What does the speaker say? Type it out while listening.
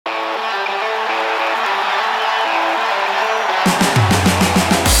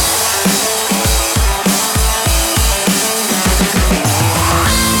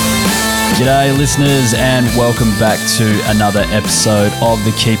G'day listeners and welcome back to another episode of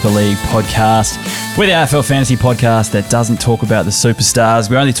the Keeper League podcast. We're the AFL Fantasy podcast that doesn't talk about the superstars.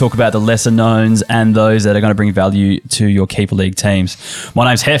 We only talk about the lesser knowns and those that are going to bring value to your Keeper League teams. My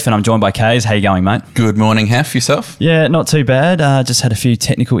name's Hef and I'm joined by Kays. How you going, mate? Good morning, Hef. Yourself? Yeah, not too bad. Just had a few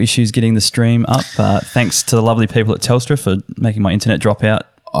technical issues getting the stream up. Thanks to the lovely people at Telstra for making my internet drop out.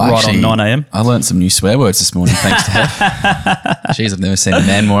 On 9 a.m. I learned some new swear words this morning, thanks to Hef. Jeez, I've never seen a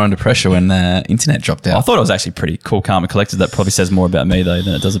man more under pressure when the internet dropped out. I thought it was actually pretty cool, calm and collected. That probably says more about me, though,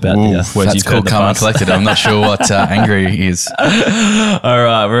 than it does about the words that's you've cool, heard in the calm and past. collected. I'm not sure what angry is. All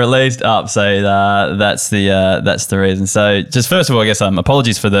right, we're at least up, so that's the reason. So, just first of all, I guess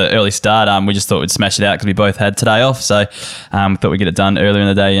apologies for the early start. We just thought we'd smash it out because we both had today off, so thought we'd get it done earlier in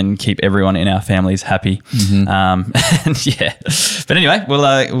the day and keep everyone in our families happy. Mm-hmm. And yeah, but anyway,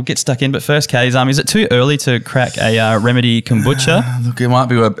 we'll get stuck in. But first, Kays, is it too early to crack a remedy kombucha? Look, it might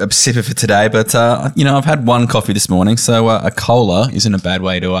be a sipper for today, but I've had one coffee this morning, so a cola isn't a bad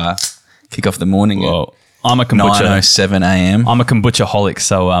way to kick off the morning. Well, I'm a kombucha. 9:07 a.m. I'm a kombucha-holic,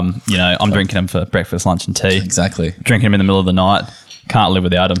 so I'm drinking them for breakfast, lunch, and tea. Exactly. Drinking them in the middle of the night. Can't live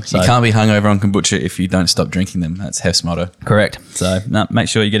without them. So. You can't be hungover on kombucha if you don't stop drinking them. That's Hef's motto. Correct. So make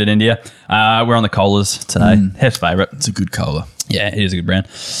sure you get it into you. We're on the colas today. Hef's favourite. It's a good cola. Yeah, it is a good brand.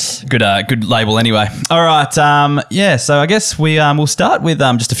 Good label anyway. All right. So I guess we'll start with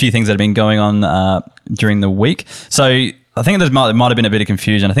just a few things that have been going on during the week. So I think there might have been a bit of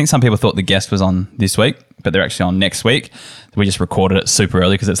confusion. I think some people thought the guest was on this week, but they're actually on next week. We just recorded it super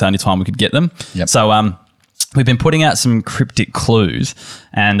early because it's the only time we could get them. Yep. So we've been putting out some cryptic clues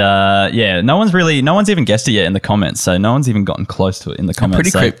and no one's even guessed it yet in the comments. So no one's even gotten close to it in the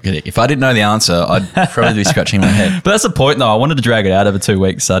comments. Pretty cryptic. If I didn't know the answer, I'd probably be scratching my head. But that's the point though. I wanted to drag it out over 2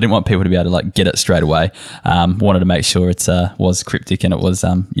 weeks. So I didn't want people to be able to get it straight away. Wanted to make sure it was cryptic and it was,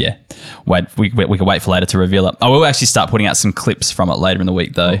 we could wait for later to reveal it. I will actually start putting out some clips from it later in the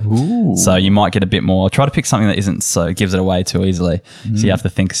week though. Ooh. So you might get a bit more. Try to pick something that isn't so gives it away too easily. So you have to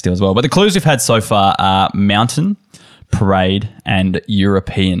think still as well. But the clues we've had so far are mountain, parade and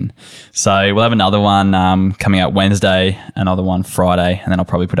European. So we'll have another one coming out Wednesday, another one Friday, and then I'll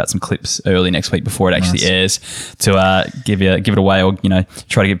probably put out some clips early next week before it actually airs to give it away or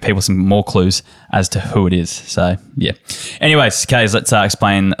try to give people some more clues as to who it is. So yeah. Anyways, Kays, let's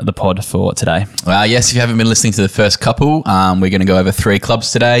explain the pod for today. Yes, if you haven't been listening to the first couple, we're going to go over 3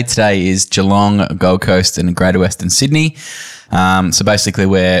 clubs today. Today is Geelong, Gold Coast and Greater Western Sydney. So basically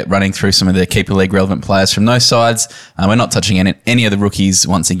we're running through some of the Keeper League relevant players from those sides. We're not touching any of the rookies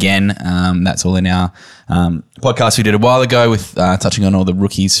once again. That's all in our podcast we did a while ago with touching on all the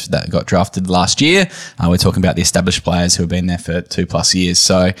rookies that got drafted last year. We're talking about the established players who have been there for 2+ years.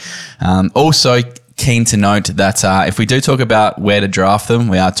 So also keen to note that if we do talk about where to draft them,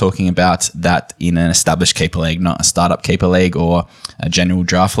 we are talking about that in an established Keeper League, not a startup Keeper League or a general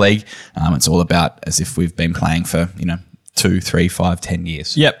draft league. It's all about as if we've been playing for, 2, 3, 5, 10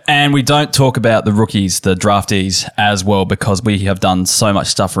 years. Yep, and we don't talk about the rookies, the draftees as well, because we have done so much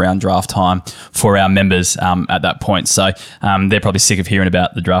stuff around draft time for our members at that point. So they're probably sick of hearing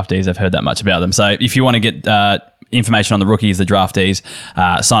about the draftees. I've heard that much about them. So if you want to get information on the rookies, the draftees,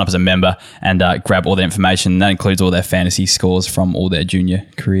 sign up as a member and grab all the information. That includes all their fantasy scores from all their junior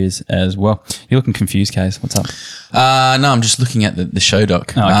careers as well. You're looking confused, Kays. What's up? No, I'm just looking at the show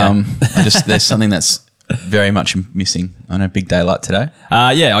doc. Oh, okay. There's something that's very much missing on a big day like today.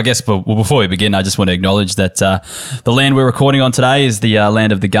 I guess before we begin, I just want to acknowledge that the land we're recording on today is the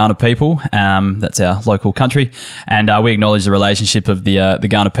land of the Kaurna people. That's our local country. And we acknowledge the relationship of the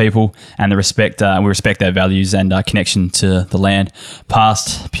Kaurna people and the respect. We respect their values and connection to the land,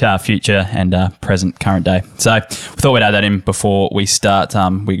 past, future, and present, current day. So we thought we'd add that in before we start.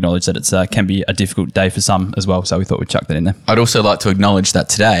 We acknowledge that it can be a difficult day for some as well. So we thought we'd chuck that in there. I'd also like to acknowledge that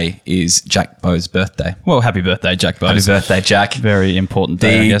today is Jack Bowe's birthday. Well, happy birthday, Jack Bowe. Happy birthday, Jack. Very important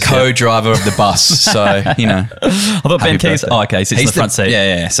day, The co-driver of the bus. So, I thought Ben Keys. Oh, okay. Sits in the front seat.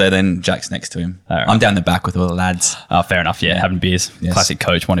 Yeah. So then Jack's next to him. Right. I'm down the back with all the lads. Oh, fair enough. Yeah. Having beers. Yes. Classic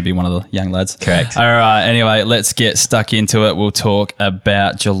coach. Want to be one of the young lads. Correct. All right. Anyway, let's get stuck into it. We'll talk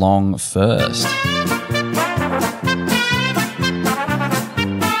about Geelong first.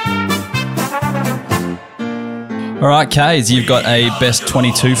 All right, Kays, you've got a best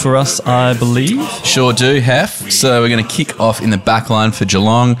 22 for us, I believe. Sure do, Hef. So we're going to kick off in the back line for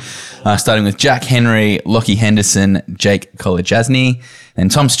Geelong, starting with Jack Henry, Lockie Henderson, Jake Kolajasny,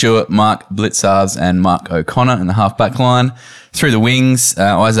 and Tom Stewart, Mark Blitzars, and Mark O'Connor in the half-back line. Through the wings,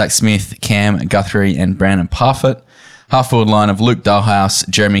 Isaac Smith, Cam Guthrie, and Brandon Parfitt. Half-forward line of Luke Dahlhaus,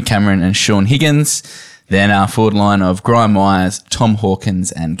 Jeremy Cameron, and Sean Higgins. Then our forward line of Graham Myers, Tom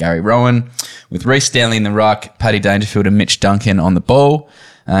Hawkins and Gary Rowan, with Reece Stanley in the ruck, Paddy Dangerfield and Mitch Duncan on the ball.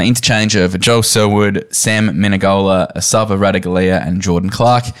 Interchange of Joel Selwood, Sam Menegola, Asava Radigalia and Jordan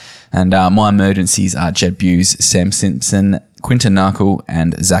Clark. And my emergencies are Jed Buse, Sam Simpson, Quinton Narkle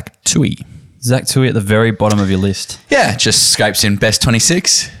and Zach Tui. Zach Tui at the very bottom of your list. Yeah, just scrapes in best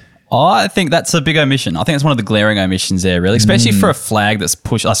 26. I think that's a big omission. I think it's one of the glaring omissions there, really, especially for a flag that's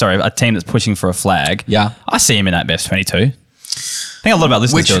a team that's pushing for a flag. Yeah. I see him in that best 22. I think a lot about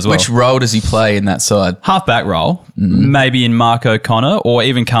listeners do as well. Which role does he play in that side? Half-back role, maybe in Mark O'Connor, or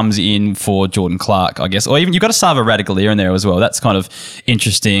even comes in for Jordan Clark, I guess. Or even you've got a Sava Radigalia in there as well. That's kind of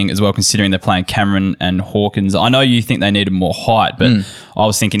interesting as well, considering they're playing Cameron and Hawkins. I know you think they needed more height, but I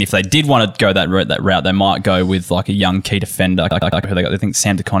was thinking if they did want to go that route, they might go with like a young key defender. I think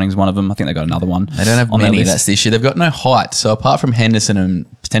Sam DeConning's one of them. I think they got another one. They don't have many. That's the issue. They've got no height. So apart from Henderson and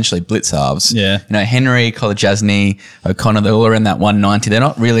potentially blitz halves, Henry, Kolajasny, O'Connor, they're all around that 190. They're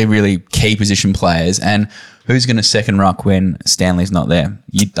not really key position players. And who's going to second ruck when Stanley's not there?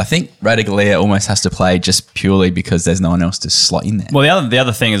 I think Radigalia almost has to play just purely because there's no one else to slot in there. Well, the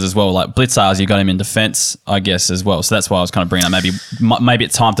other thing is as well, like Blitzars, you got him in defence, I guess, as well. So that's why I was kind of bringing up maybe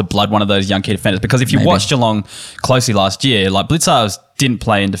it's time to blood one of those young key defenders, because if you watched Geelong closely last year, like Blitzars didn't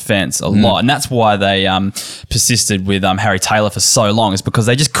play in defence a lot, and that's why they persisted with Harry Taylor for so long, is because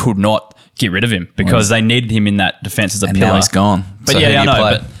they just could not get rid of him because they needed him in that defence as a pillar. Now he's gone. But so I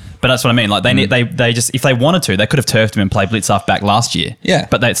know. But that's what I mean. Like they just, if they wanted to, they could have turfed him and played blitz half back last year. Yeah.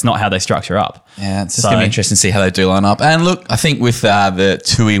 But that's not how they structure up. Yeah, it's just going to be interesting to see how they do line up. And look, I think with the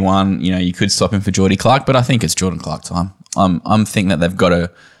Tui one, you could stop him for Geordie Clark, but I think it's Jordan Clark time. I'm thinking that they've got to.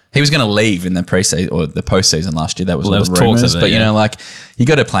 He was going to leave in the pre-season or the postseason last year. That was all the rumours. But, you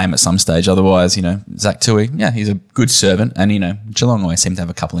got to play him at some stage. Otherwise, Zach Tui, he's a good servant. And, Geelong always seem to have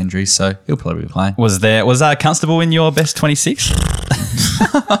a couple injuries, so he'll probably be playing. Was Constable in your best 26?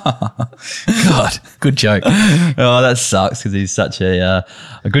 God, good joke. Oh, that sucks because he's such a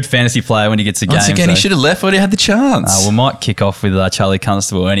good fantasy player when he gets a game. Once again, he should have left when he had the chance. We might kick off with Charlie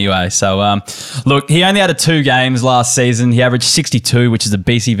Constable anyway. So, look, he only had 2 games last season. He averaged 62, which is a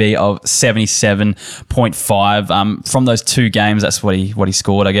BCV of 77.5. From those 2 games, that's what he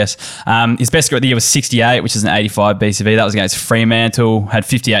scored, I guess. His best score of the year was 68, which is an 85 BCV. That was against Fremantle. Had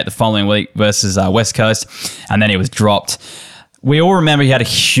 58 the following week versus West Coast, and then he was dropped. We all remember he had a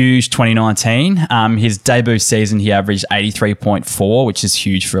huge 2019. His debut season, he averaged 83.4, which is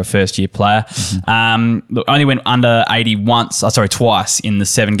huge for a first-year player. Look, only went under 80 twice in the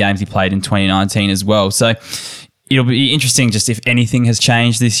 7 games he played in 2019 as well. So it'll be interesting just if anything has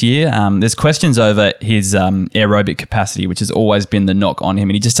changed this year. There's questions over his aerobic capacity, which has always been the knock on him,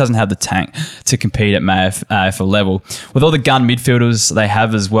 and he just doesn't have the tank to compete at AFL level. With all the gun midfielders they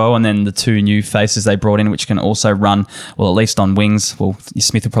have as well, and then the 2 new faces they brought in, which can also run, well, at least on wings. Well,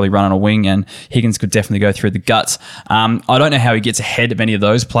 Smith will probably run on a wing, and Higgins could definitely go through the guts. I don't know how he gets ahead of any of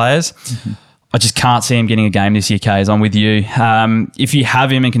those players. I just can't see him getting a game this year, Kays. I'm with you. If you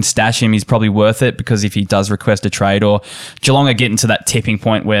have him and can stash him, he's probably worth it, because if he does request a trade, or Geelong are getting to that tipping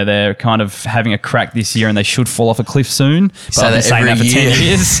point where they're kind of having a crack this year and they should fall off a cliff soon. But I've been saying that for 10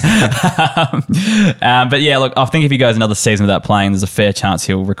 years. But yeah, look, I think if he goes another season without playing, there's a fair chance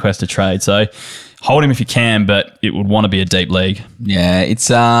he'll request a trade. So hold him if you can, but it would want to be a deep league. Yeah, it's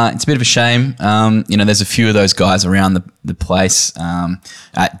a bit of a shame. There's a few of those guys around the place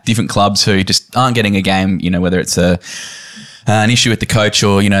at different clubs who just aren't getting a game, whether it's an issue with the coach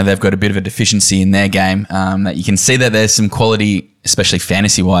or, they've got a bit of a deficiency in their game, that you can see that there's some quality, especially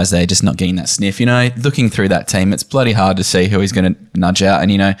fantasy-wise, they're just not getting that sniff. Looking through that team, it's bloody hard to see who he's going to nudge out.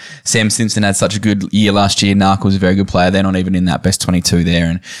 And, Sam Simpson had such a good year last year. Narkle was a very good player. They're not even in that best 22 there,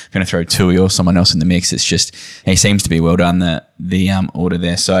 and going to throw Tui or someone else in the mix. It's just, he seems to be well done, the order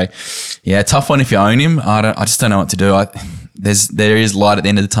there. So, yeah, tough one if you own him. I just don't know what to do. There is light at the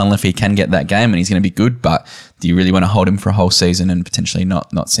end of the tunnel if he can get that game and he's going to be good, but do you really want to hold him for a whole season and potentially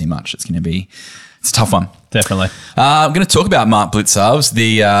not see much? It's a tough one. Definitely. I'm going to talk about Mark Blitzarves,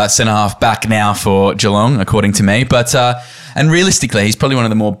 the centre-half back now for Geelong, according to me. But and realistically, he's probably one of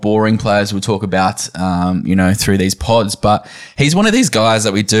the more boring players we'll talk about, through these pods. But he's one of these guys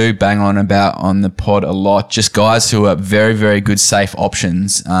that we do bang on about on the pod a lot, just guys who are very, very good safe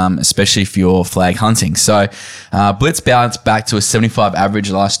options, especially if you're flag hunting. So Blitz bounced back to a 75 average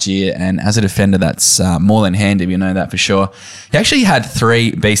last year, and as a defender, that's more than handy, we know that for sure. He actually had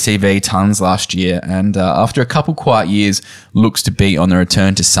 3 BCV tons last year, and after a couple quiet years, looks to be on the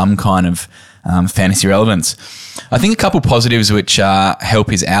return to some kind of fantasy relevance. I think a couple positives which help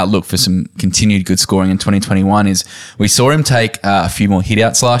his outlook for some continued good scoring in 2021 is we saw him take a few more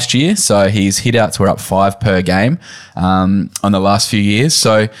hit-outs last year. So his hit-outs were up 5 per game on the last few years.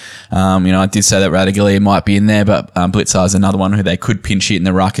 So, I did say that Radigalia might be in there, but Blitzar is another one who they could pinch hit in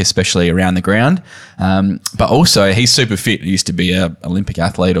the ruck, especially around the ground. But also, he's super fit. He used to be an Olympic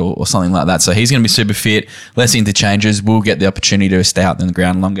athlete or something like that. So he's going to be super fit, less interchanges, will get the opportunity to stay out on the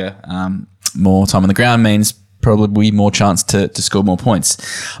ground longer. More time on the ground means probably more chance to score more points.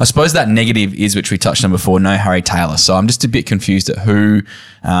 I suppose that negative is, which we touched on before, no Harry Taylor. So I'm just a bit confused at who,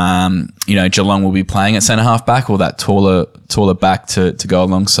 Geelong will be playing at centre half back, or that taller back to go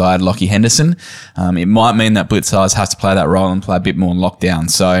alongside Lockie Henderson. It might mean that Blitzars has to play that role and play a bit more in lockdown.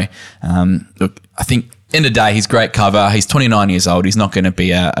 So, look, I think end of the day, he's great cover. He's 29 years old. He's not going to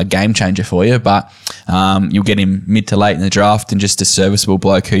be a game changer for you, but you'll get him mid to late in the draft and just a serviceable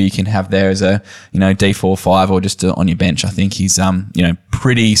bloke who you can have there as a D4, 5 or just on your bench. I think he's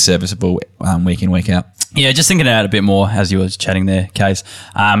pretty serviceable week in, week out. Yeah, just thinking out a bit more as you were chatting there, Case.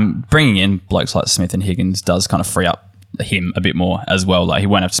 Bringing in blokes like Smith and Higgins does kind of free up him a bit more as well. Like, he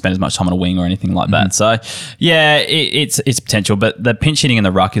won't have to spend as much time on a wing or anything like that. So yeah, it's potential, but the pinch hitting in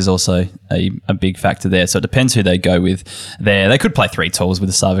the ruck is also a big factor there. So it depends who they go with there. They could play 3 tools with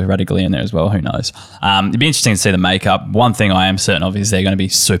the Savo Radigalia in there as well. Who knows? It'd be interesting to see the makeup. One thing I am certain of is they're going to be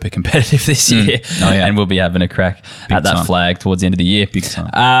super competitive this year. Oh, yeah. And we'll be having a crack at that flag towards the end of the year. Big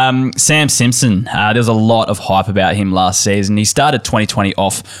time. Sam Simpson, there was a lot of hype about him last season. He started 2020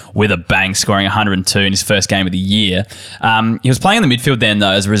 off with a bang, scoring 102 in his first game of the year. He was playing in the midfield then,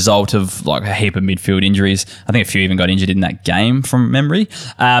 though, as a result of like a heap of midfield injuries. I think a few even got injured in that game from memory.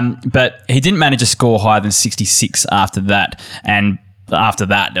 But he didn't manage to score higher than 66 after that. And after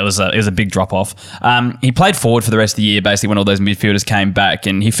that, it was a big drop off. He played forward for the rest of the year, basically, when all those midfielders came back,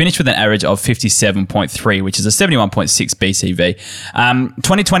 and he finished with an average of 57.3, which is a 71.6 BCV.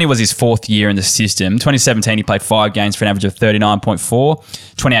 2020 was his 4th year in the system. 2017, he played 5 games for an average of 39.4.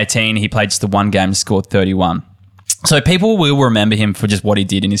 2018, he played just the 1 game and scored 31. So people will remember him for just what he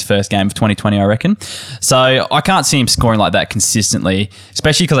did in his first game of 2020, I reckon. So I can't see him scoring like that consistently,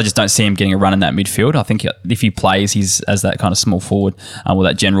 especially because I just don't see him getting a run in that midfield. I think if he plays, he's as that kind of small forward or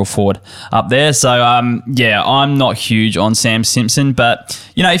that general forward up there. So I'm not huge on Sam Simpson, but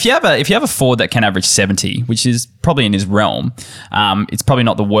if you have a forward that can average 70, which is probably in his realm, it's probably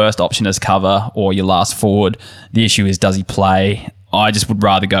not the worst option as cover or your last forward. The issue is, does he play? I just would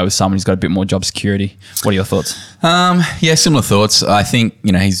rather go with someone who's got a bit more job security. What are your thoughts? Similar thoughts. I think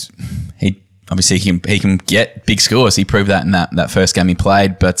he obviously he can get big scores. He proved that in that first game he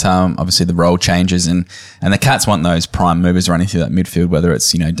played. But obviously the role changes, and the Cats want those prime movers running through that midfield, whether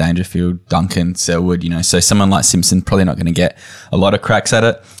it's Dangerfield, Duncan, Selwood. So someone like Simpson probably not going to get a lot of cracks at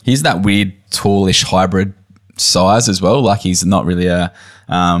it. He's that weird tallish hybrid size as well. Like, he's not really a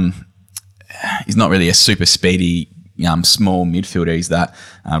super speedy small midfielder. He's that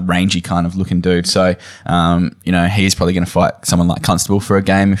rangy kind of looking dude. So, he's probably going to fight someone like Constable for a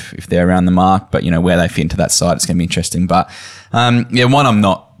game if they're around the mark. But, where they fit into that side, it's going to be interesting. But, one I'm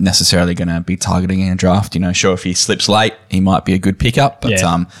not necessarily going to be targeting in a draft. Sure, if he slips late, he might be a good pickup. But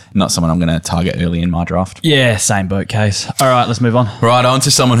not someone I'm going to target early in my draft. Yeah, same boat, Case. All right, let's move on. Right, on to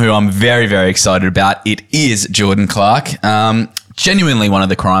someone who I'm very, very excited about. It is Jordan Clark. Genuinely, one of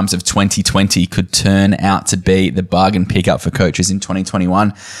the crimes of 2020 could turn out to be the bargain pickup for coaches in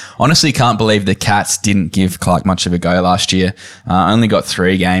 2021. Honestly, can't believe the Cats didn't give Clark much of a go last year. Only got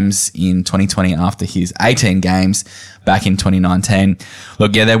 3 games in 2020 after his 18 games back in 2019.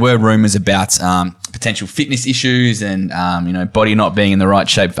 Look, there were rumours about potential fitness issues and body not being in the right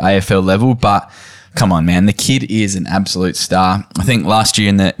shape for AFL level, but come on, man. The kid is an absolute star. I think last year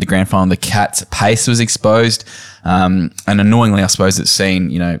in the grand final, the Cats' pace was exposed. And annoyingly, I suppose it's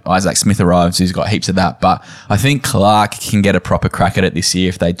seen, Isaac Smith arrives, who's got heaps of that. But I think Clark can get a proper crack at it this year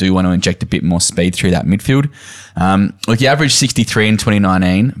if they do want to inject a bit more speed through that midfield. He averaged 63 in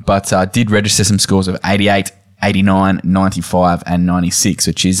 2019, but did register some scores of 88, 89, 95 and 96,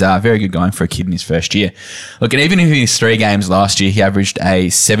 which is very good going for a kid in his first year. Look, and even in his 3 games last year, he averaged a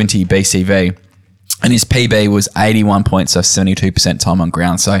 70 BCV. And his PB was 81 points, so 72% time on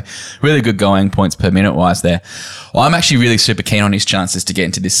ground. So really good going points per minute wise there. Well, I'm actually really super keen on his chances to get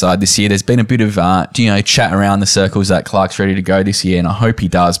into this side this year. There's been a bit of, chat around the circles that Clark's ready to go this year. And I hope he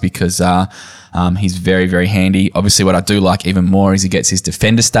does because he's very, very handy. Obviously, what I do like even more is he gets his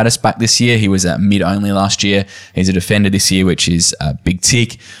defender status back this year. He was at mid only last year. He's a defender this year, which is a big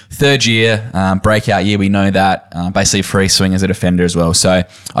tick. 3rd year, breakout year, we know that. Basically free swing as a defender as well. So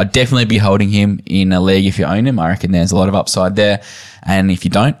I'd definitely be holding him in a league if you own him. I reckon there's a lot of upside there. And if you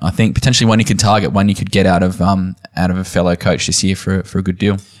don't, I think potentially one you could target, one you could get out of a fellow coach this year for a good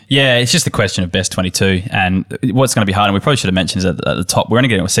deal. Yeah, it's just a question of best 22 and what's going to be hard. And we probably should have mentioned is at the top, we're only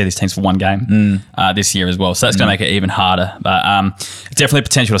going to see these teams for one game this year as well. So that's going to make it even harder. But definitely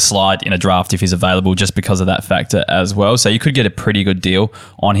potential to slide in a draft if he's available just because of that factor as well. So you could get a pretty good deal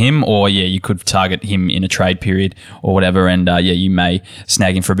on him, or you could target him in a trade period or whatever. And you may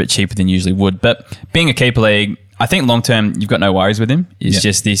snag him for a bit cheaper than you usually would. But being a keeper league, I think long term, you've got no worries with him. It's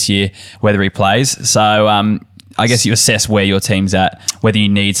just this year whether he plays. So I guess you assess where your team's at, whether you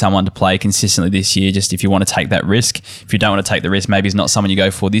need someone to play consistently this year, just if you want to take that risk. If you don't want to take the risk, maybe he's not someone you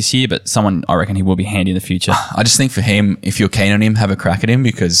go for this year, but someone I reckon he will be handy in the future. I just think for him, if you're keen on him, have a crack at him,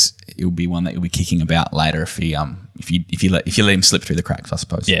 because it'll be one that you'll be kicking about later if you let him slip through the cracks, I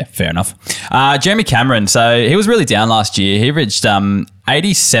suppose. Yeah, fair enough. Jeremy Cameron, so he was really down last year. He reached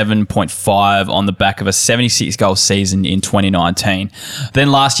 87.5 on the back of a 76-goal season in 2019.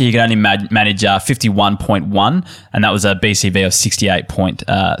 Then last year he could only manage 51.1, and that was a BCV of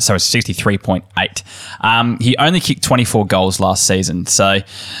 63.8. He only kicked 24 goals last season, so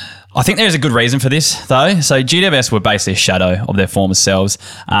I think there's a good reason for this, though. So GWS were basically a shadow of their former selves,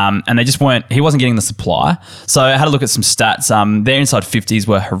 and they just he wasn't getting the supply. So I had a look at some stats. Their inside 50s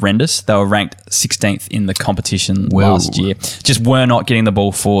were horrendous. They were ranked 16th in the competition last year. Just were not getting the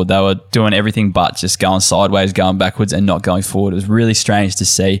ball forward. They were doing everything but just going sideways, going backwards, and not going forward. It was really strange to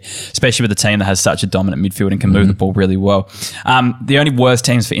see, especially with a team that has such a dominant midfield and can move the ball really well. The only worst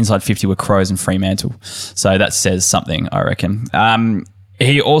teams for inside 50 were Crows and Fremantle. So that says something, I reckon.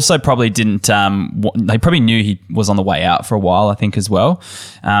 He also probably didn't. They probably knew he was on the way out for a while, I think, as well.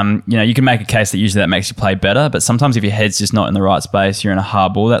 You can make a case that usually that makes you play better, but sometimes if your head's just not in the right space, you're in a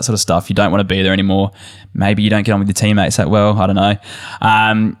hard ball, that sort of stuff, you don't want to be there anymore. Maybe you don't get on with your teammates that well. I don't know.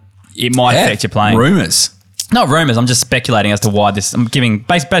 It might affect your playing. Rumours. Not rumours. I'm just speculating as to why this. I'm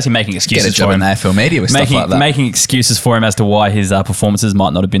basically making excuses. Get a job for in him. the AFL media with stuff like that. Making excuses for him as to why his performances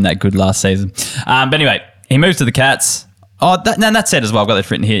might not have been that good last season. But anyway, he moved to the Cats. That said as well, I've got this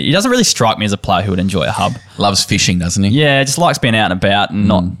written here. He doesn't really strike me as a player who would enjoy a hub. Loves fishing, doesn't he? Yeah, just likes being out and about and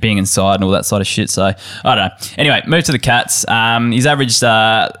not being inside and all that sort of shit. So, I don't know. Anyway, moved to the Cats. He's averaged...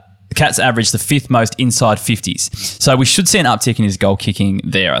 the Cats averaged the 5th most inside 50s. So we should see an uptick in his goal kicking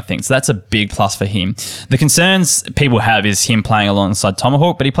there, I think. So that's a big plus for him. The concerns people have is him playing alongside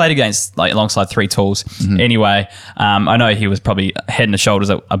Tomahawk, but he played alongside 3 tools anyway. I know he was probably head and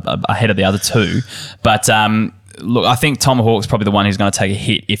shoulders ahead of the other two, but... look, I think Tomahawk's probably the one who's going to take a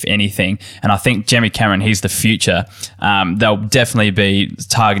hit, if anything. And I think Jeremy Cameron, he's the future. They'll definitely be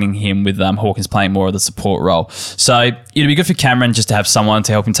targeting him with Hawkins playing more of the support role. So it'd be good for Cameron just to have someone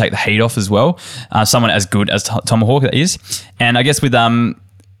to help him take the heat off as well. Someone as good as Tomahawk that is. And I guess with... when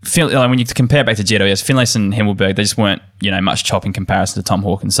you compare back to GWS, Finlayson and Himmelberg, they just weren't, much chop in comparison to Tom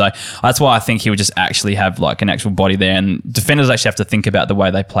Hawkins. So that's why I think he would just actually have like an actual body there. And defenders actually have to think about the way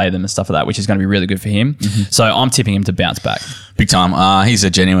they play them and stuff like that, which is going to be really good for him. So I'm tipping him to bounce back. Big time. He's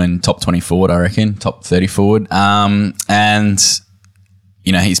a genuine top 20 forward, I reckon, top 30 forward. And...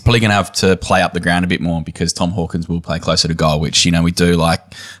 he's probably going to have to play up the ground a bit more because Tom Hawkins will play closer to goal, which, we do like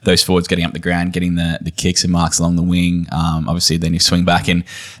those forwards getting up the ground, getting the kicks and marks along the wing. Obviously, then you swing back and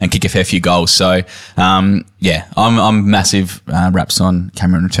kick a fair few goals. So, I'm massive raps on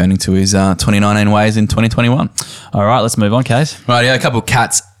Cameron returning to his 2019 ways in 2021. All right, let's move on, Case. Right, a couple of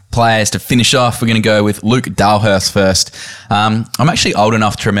Cats players to finish off. We're going to go with Luke Dalhurst first. I'm actually old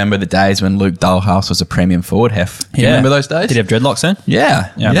enough to remember the days when Luke Dalhurst was a premium forward, Hef. Do you remember those days? Did he have dreadlocks then?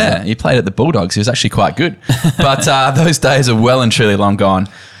 Yeah. He played at the Bulldogs. He was actually quite good. But those days are well and truly long gone.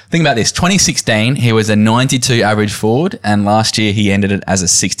 Think about this. 2016, he was a 92 average forward, and last year he ended it as a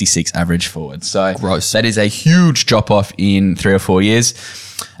 66 average forward. So gross. That is a huge drop-off in 3 or 4 years.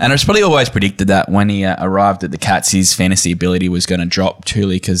 And it's probably always predicted that when he arrived at the Cats, his fantasy ability was going to drop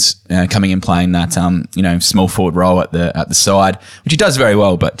truly because coming in playing that small forward role at the side, which he does very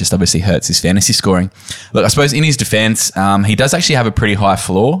well, but just obviously hurts his fantasy scoring. Look, I suppose in his defence, he does actually have a pretty high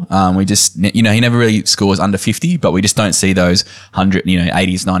floor. We just he never really scores under 50, but we just don't see those 100,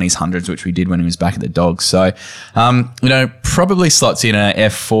 80s, 90s, 100s, which we did when he was back at the Dogs. So probably slots in a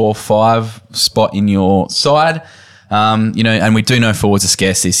F4-5 spot in your side. And we do know forwards are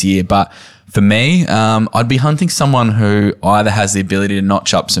scarce this year, but for me, I'd be hunting someone who either has the ability to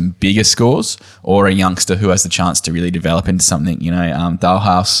notch up some bigger scores or a youngster who has the chance to really develop into something.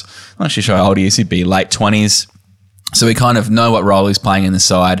 Dalhouse, I'm not actually sure how old he is. He'd be late 20s. So we kind of know what role he's playing in the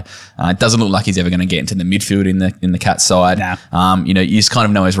side. It doesn't look like he's ever going to get into the midfield in the Cats side. Nah. You just kind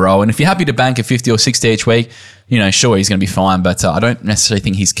of know his role. And if you're happy to bank a 50 or 60 each week, sure, he's going to be fine. But I don't necessarily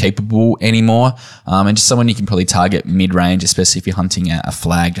think he's capable anymore. And just someone you can probably target mid-range, especially if you're hunting a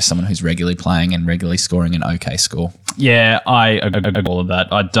flag, just someone who's regularly playing and regularly scoring an okay score. Yeah, I agree with all of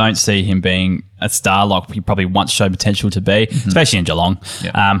that. I don't see him being a star like he probably once showed potential to be, especially in Geelong.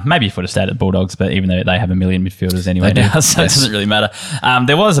 Yep. Maybe if would have stayed at the Bulldogs, but even though they have a million midfielders anyway now, so it doesn't really matter.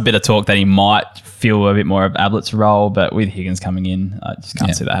 There was a bit of talk that he might feel a bit more of Ablett's role, but with Higgins coming in, I just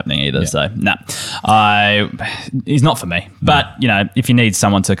can't see that happening either. Yeah. So, he's not for me. But, if you need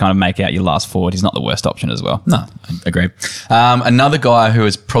someone to kind of make out your last forward, he's not the worst option as well. No, I agree. Another guy who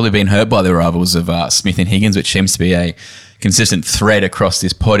has probably been hurt by the arrivals of Smith and Higgins, which seems to be a consistent thread across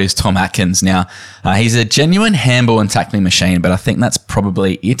this pod, is Tom Atkins. Now, he's a genuine handball and tackling machine, but I think that's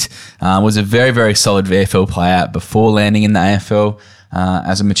probably it. Was a very, very solid VFL player before landing in the AFL.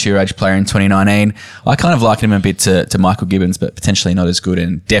 As a mature age player in 2019. I kind of liken him a bit to Michael Gibbons, but potentially not as good,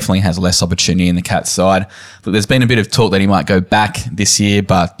 and definitely has less opportunity in the Cats side. But there's been a bit of talk that he might go back this year,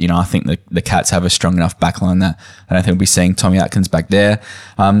 but I think the Cats have a strong enough backline that I don't think we'll be seeing Tommy Atkins back there.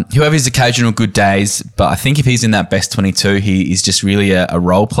 He'll have his occasional good days, but I think if he's in that best 22, he is just really a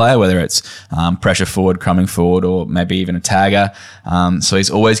role player, whether it's pressure forward, crumbing forward, or maybe even a tagger. So he's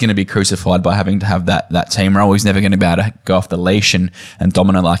always going to be crucified by having to have that team role. He's never going to be able to go off the leash and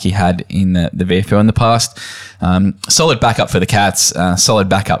dominant like he had in the VFL in the past. Solid backup for the Cats, solid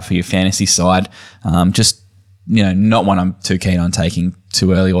backup for your fantasy side. Not one I'm too keen on taking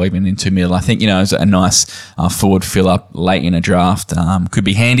too early or even in too middle. I think, it's a nice forward fill up late in a draft. Could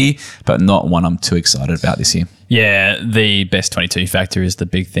be handy, but not one I'm too excited about this year. Yeah, the best 22 factor is the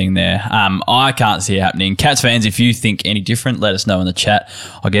big thing there. I can't see it happening. Cats fans, if you think any different, let us know in the chat,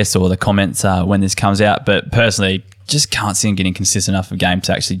 I guess, or the comments when this comes out. But personally, just can't see him getting consistent enough of game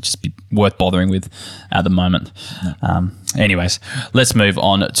to actually just be worth bothering with at the moment. No. Anyways, let's move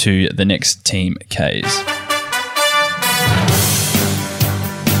on to the next team, K's.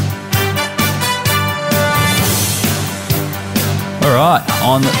 All right,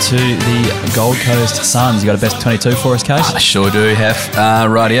 on to the Gold Coast Suns. You got a best 22 for us, Case? I sure do, Hef.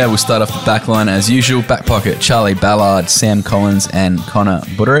 We'll start off the back line as usual. Back pocket, Charlie Ballard, Sam Collins and Connor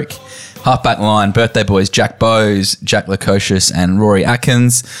Buderick. Half-back line, birthday boys Jack Bowes, Jack Lukosius and Rory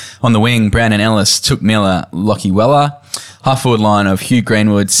Atkins. On the wing, Brandon Ellis, Took Miller, Lockie Weller. Half-forward line of Hugh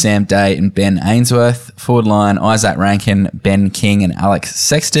Greenwood, Sam Day and Ben Ainsworth. Forward line, Isaac Rankin, Ben King and Alex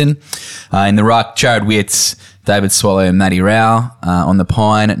Sexton. In the ruck, Jared Witts, David Swallow and Matty Rao. On the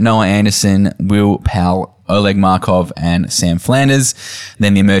pine, Noah Anderson, Will Powell, Oleg Markov and Sam Flanders.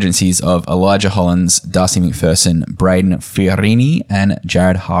 Then the emergencies of Elijah Hollins, Darcy McPherson, Braden Fiorini and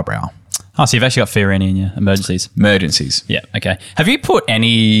Jared Harbrow. Oh, so you've actually got Fiorini in your emergencies? Emergencies. Yeah, okay. Have you put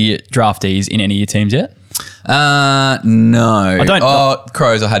any draftees in any of your teams yet? No. I don't.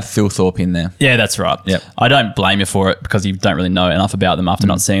 Crows, I had Phil Thorpe in there. Yeah, that's right. Yep. I don't blame you for it because you don't really know enough about them after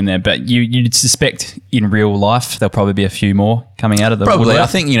not seeing them. But you'd suspect in real life there'll probably be a few more coming out of the Probably. woodwork. I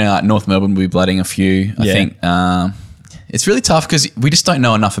think, North Melbourne will be blooding a few. I think it's really tough because we just don't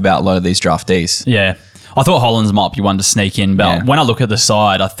know enough about a lot of these draftees. Yeah. I thought Hollins might be one to sneak in, but when I look at the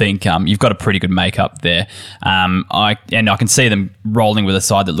side, I think you've got a pretty good makeup there. I can see them rolling with a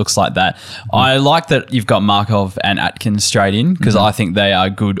side that looks like that. I like that you've got Markov and Atkins straight in because I think they are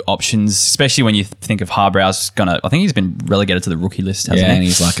good options, especially when you think of Harbrow's I think he's been relegated to the rookie list, hasn't he? And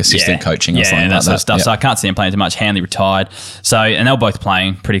he's like assistant coaching or something and like that sort that. of stuff. Yep. So I can't see him playing too much. Hanley retired. And they were both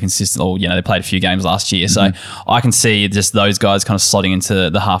playing pretty consistent. Or, they played a few games last year. So I can see just those guys kind of slotting into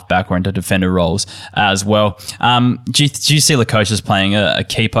the halfback or into defender roles as well. Do you see Lukosius playing a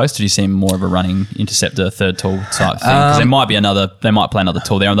key post? Or do you see him more of a running interceptor, third tall type thing? Because they might play another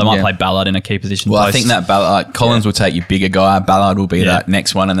tall there, or they might play Ballard in a key position. Well, post. I think that Ballard, Collins will take your bigger guy. Ballard will be that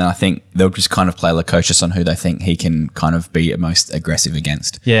next one, and then I think they'll just kind of play Lukosius on who they think he can kind of be most aggressive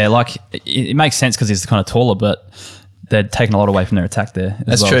against. Yeah, like it makes sense because he's kind of taller, but they're taking a lot away from their attack there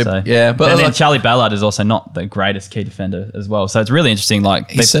as That's well. true. So. Yeah, but then Charlie Ballard is also not the greatest key defender as well. So it's really interesting.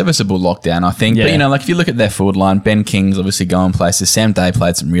 He's serviceable lockdown, I think. Yeah. But if you look at their forward line, Ben King's obviously going places. Sam Day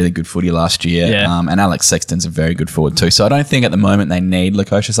played some really good footy last year. Yeah. And Alex Sexton's a very good forward too. So I don't think at the moment they need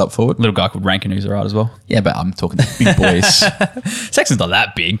Lukosius up forward. Little guy called Rankin who's all right as well. Yeah, but I'm talking big boys. Sexton's not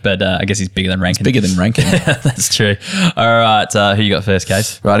that big, but I guess he's bigger than Rankin. Bigger than Rankin. That's true. All right, who you got first,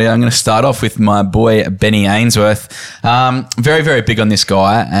 Case? Righty, I'm going to start off with my boy Benny Ainsworth. Very, very big on this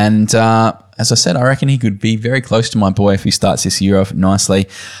guy, and as I said, I reckon he could be very close to my boy if he starts this year off nicely.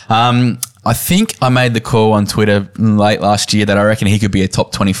 I think I made the call on Twitter late last year that I reckon he could be a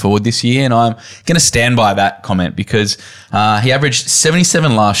top 20 forward this year, and I'm going to stand by that comment because he averaged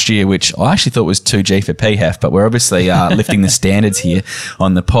 77 last year, which I actually thought was 2G for PHEF, but we're obviously lifting the standards here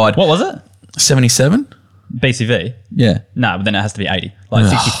on the pod. What was it? 77? BCV? Yeah. No, but then it has to be 80. Like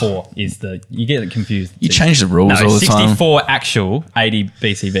 64 is the... You get it confused. You change the rules all the time. 64 actual, 80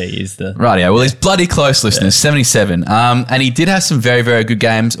 BCV is the... Right, yeah. Well, he's bloody close, listeners. 77. And he did have some very, very good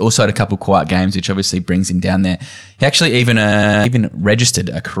games. Also had a couple quiet games, which obviously brings him down there. He actually even registered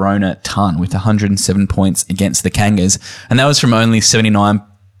a Corona ton with 107 points against the Kangas. And that was from only 79%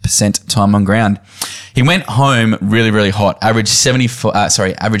 time on ground. He went home really, really hot, averaged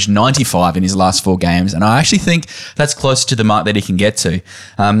 95 in his last 4 games, and I actually think that's closer to the mark that he can get to.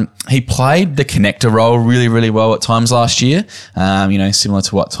 He played the connector role really, really well at times last year, similar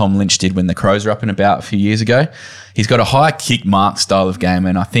to what Tom Lynch did when the Crows were up and about a few years ago. He's got a high kick mark style of game,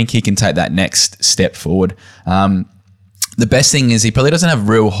 and I think he can take that next step forward. The best thing is he probably doesn't have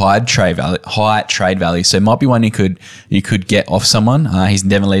real high trade value, so it might be one you could get off someone. He's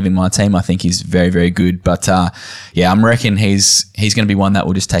never leaving my team. I think he's very, very good. But I'm reckon he's going to be one that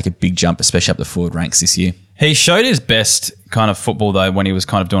will just take a big jump, especially up the forward ranks this year. He showed his best kind of football though when he was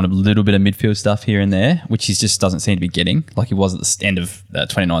kind of doing a little bit of midfield stuff here and there, which he just doesn't seem to be getting like he was at the end of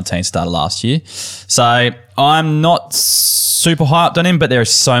 2019, start of last year. So I'm not super hyped on him, but there is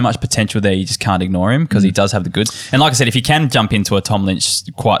so much potential there. You just can't ignore him because he does have the goods. And like I said, if he can jump into a Tom Lynch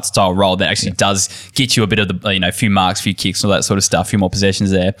quiet style role that actually does get you a bit of the, few marks, few kicks, all that sort of stuff, a few more possessions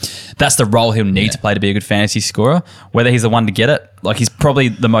there, that's the role he'll need to play to be a good fantasy scorer. Whether he's the one to get it, like he's probably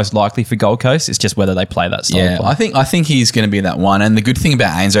the most likely for Gold Coast. It's just whether they play that style of play. I think he's going to be that one. And the good thing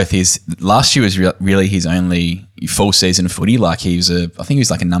about Ainsworth is last year was really his only full season footy. Like I think he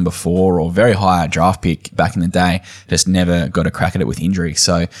was like a number 4 or very high draft pick back in the day. Just never got a crack at it with injury.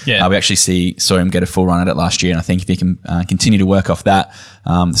 So we actually saw him get a full run at it last year. And I think if he can continue to work off that,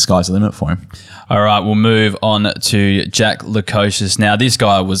 the sky's the limit for him. All right, we'll move on to Jack Lukosius. Now, this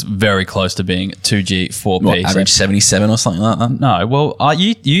guy was very close to being 2G, 4P. Average 77 or something like that? No, well,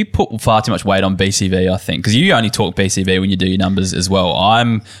 you put far too much weight on BCV, I think, because you only talk BCV when you do your numbers as well.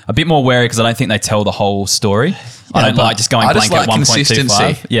 I'm a bit more wary because I don't think they tell the whole story. I don't like just going blank at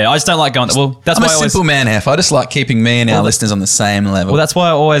 1.25. Yeah, I just don't like going... Well, that's I'm why a simple man, F. I just like keeping me and our listeners on the same level. Well, that's why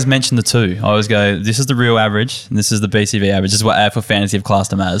I always mention the two. I always go, this is the real average, and this is the BCV average. This is what AFL Fantasy have classed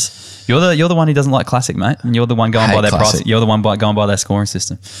them as. You're the one who doesn't like classic, mate, and you're the one going by their price. You're the one going by their scoring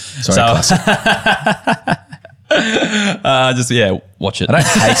system. Sorry, classic. Watch it. I don't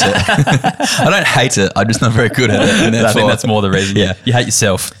hate it. I don't hate it. I'm just not very good at it. And I think that's more the reason. Yeah, you hate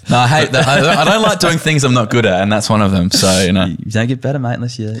yourself. No, I hate that. I don't like doing things I'm not good at, and that's one of them. So you don't get better, mate,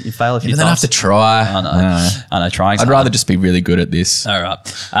 unless you fail a few times. Then I have to try. I know. Trying. I'd rather just be really good at this. All right.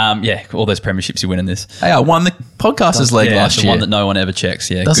 All those premierships you win in this. Hey, I won the Podcasters League last year. The one that no one ever checks.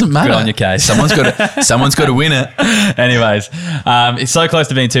 Yeah, doesn't matter. Good on your case. Someone's got to win it. Anyways, it's so close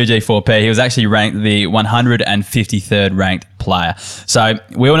to being 2G, 4P. He was actually ranked the 153rd ranked player. So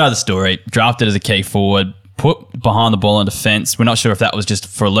we all know the story. Drafted as a key forward, put behind the ball in defence. We're not sure if that was just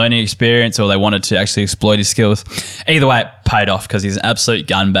for a learning experience or they wanted to actually exploit his skills. Either way, it paid off because he's an absolute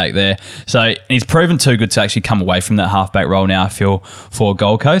gun back there. So he's proven too good to actually come away from that halfback role now, I feel, for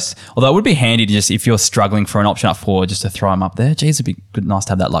Gold Coast. Although it would be handy to just, if you're struggling for an option up forward, just to throw him up there. Geez, it'd be nice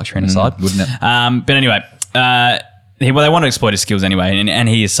to have that luxury in the side. Wouldn't it? But anyway, they want to exploit his skills anyway, and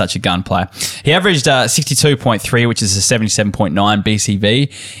he is such a gun player. He averaged 62.3, which is a 77.9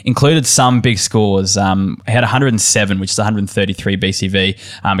 BCV, included some big scores. He had 107, which is 133 BCV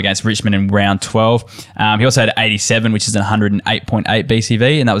against Richmond in round 12. He also had 87, which is 108.8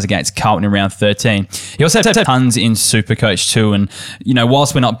 BCV, and that was against Carlton in round 13. He also had tons in Supercoach too, and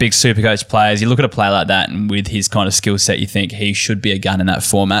whilst we're not big Supercoach players, you look at a player like that, and with his kind of skill set, you think he should be a gun in that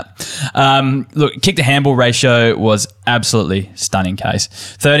format. Look, kick to handball ratio was absolutely stunning case.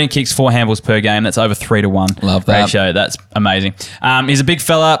 13 kicks, 4 handballs per game. That's over 3-1 Love that ratio. That's amazing. He's a big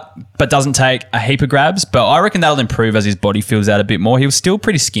fella, but doesn't take a heap of grabs. But I reckon that'll improve as his body fills out a bit more. He was still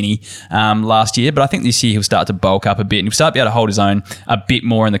pretty skinny last year, but I think this year he'll start to bulk up a bit and he'll start to be able to hold his own a bit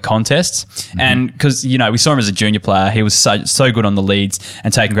more in the contests. Mm-hmm. And because, we saw him as a junior player, he was so good on the leads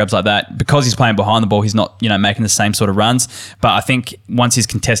and taking grabs like that. Because he's playing behind the ball, he's not, making the same sort of runs. But I think once his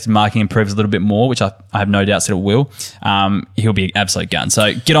contested marking improves a little bit more, which I have no doubts that it will, he'll be an absolute gun.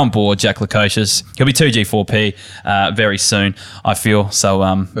 So get on board, Jack Lukosius. He'll be 2G4P very soon, I feel. So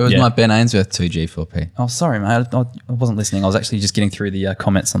where was my Ben Ainsworth 2G4P? Oh, sorry, mate. I wasn't listening. I was actually just getting through the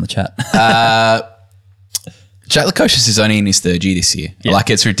comments on the chat. Jack Lukosius is only in his 3rd year this year. Yeah. Like,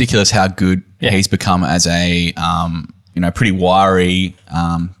 it's ridiculous how good he's become as a pretty wiry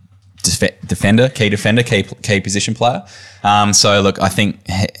defender, key position player. So look, I think,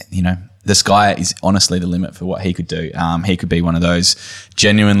 you know, the sky is honestly the limit for what he could do. He could be one of those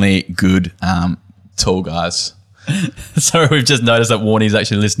genuinely good tall guys. So we've just noticed that Warnie's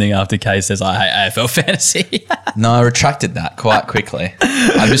actually listening after Kay says, I hate AFL fantasy. No, I retracted that quite quickly.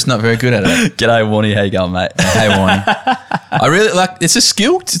 I'm just not very good at it. G'day, Warnie. How you going, mate? Hey, Warnie. I really it's a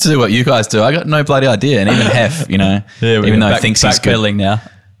skill to do what you guys do. I got no bloody idea. And even Hef, you know, even though he thinks he's good. Backpedaling now.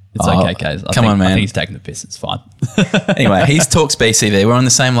 It's okay, Kay. Come on, man. I think he's taking the piss. It's fine. Anyway, he talks BCV. We're on the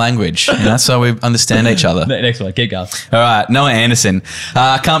same language. You know, that's why we understand each other. Next one. Keep going. All right. Noah Anderson.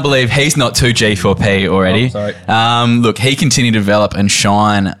 I can't believe he's not 2G4P already. Oh, sorry. Look, he continued to develop and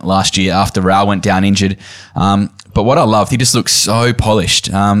shine last year after Raul went down injured. But what I loved, he just looked so polished.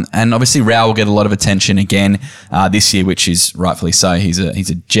 And obviously Raul will get a lot of attention again this year, which is rightfully so. He's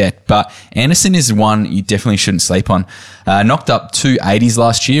a jet. But Anderson is one you definitely shouldn't sleep on. Knocked up 280s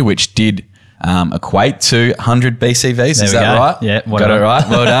last year, which did equate to 100 BCVs. Is that right? Yeah. Got it right.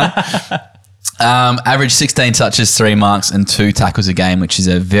 Well done. Averaged 16 touches, 3 marks and 2 tackles a game, which is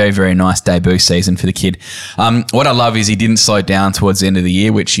a very, very nice debut season for the kid. What I love is he didn't slow down towards the end of the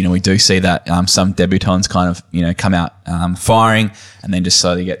year, which, you know, we do see that some debutants kind of, you know, come out firing and then just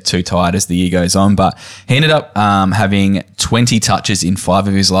slowly get too tired as the year goes on. But he ended up having 20 touches in 5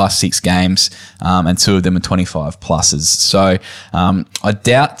 of his last 6 games, and 2 of them are 25 pluses. So I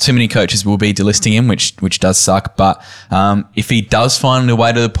doubt too many coaches will be delisting him, which does suck. But if he does find a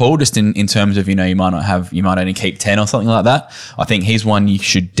way to the pool, just in terms of, you know, you might only keep 10 or something like that, I think he's one you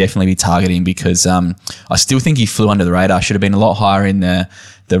should definitely be targeting, because I still think he flew under the radar. Should have been a lot higher in the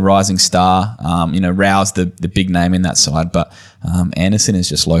rising star. You know, Rao's the big name in that side, but Anderson is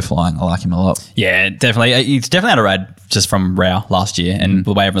just low flying. I like him a lot. Yeah, definitely. He's definitely underrated just from Rao last year and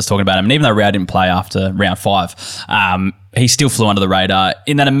the way everyone's talking about him. And even though Rao didn't play after round 5, he still flew under the radar.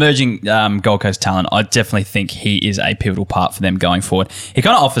 In that emerging Gold Coast talent, I definitely think he is a pivotal part for them going forward. He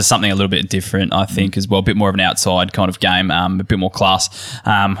kind of offers something a little bit different, I think, as well. A bit more of an outside kind of game, a bit more class.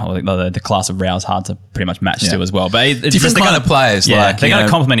 Although the class of Rao is hard to pretty much match to as well. But it's different kind of players. Yeah, like, they're going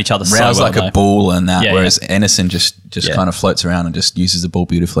to complement each other so well. Rao's like a ball and that, whereas Anderson just Yeah. kind of floats around and just uses the ball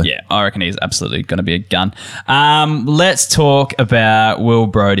beautifully. Yeah, I reckon he's absolutely going to be a gun. Let's talk about Will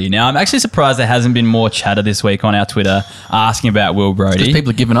Brodie. Now, I'm actually surprised there hasn't been more chatter this week on our Twitter asking about Will Brodie. Because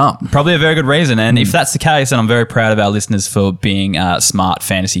people are giving up. Probably a very good reason. And if that's the case, then I'm very proud of our listeners for being smart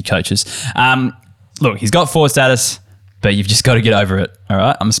fantasy coaches. Look, he's got forward status, but you've just got to get over it, all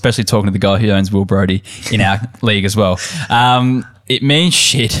right? I'm especially talking to the guy who owns Will Brodie in our league as well. It means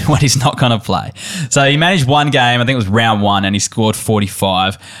shit when he's not going to play. So he managed one game, I think it was round 1, and he scored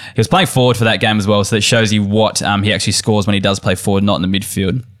 45. He was playing forward for that game as well, so that shows you what he actually scores when he does play forward, not in the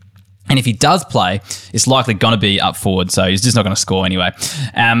midfield. And if he does play, it's likely going to be up forward, so he's just not going to score anyway.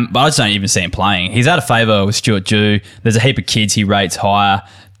 But I just don't even see him playing. He's out of favour with Stuart Dew. There's a heap of kids he rates higher.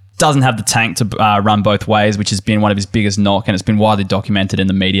 Doesn't have the tank to run both ways, which has been one of his biggest knock, and it's been widely documented in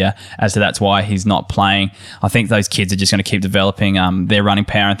the media as to that's why he's not playing. I think those kids are just going to keep developing their running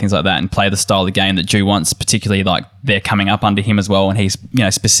power and things like that, and play the style of game that Dew wants, particularly like they're coming up under him as well, and he's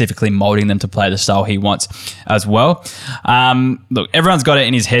specifically molding them to play the style he wants as well. Look, everyone's got it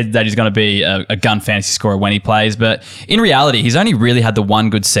in his head that he's going to be a gun fantasy scorer when he plays, but in reality, he's only really had the one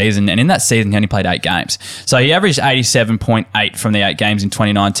good season, and in that season, he only played 8 games. So he averaged 87.8 from the 8 games in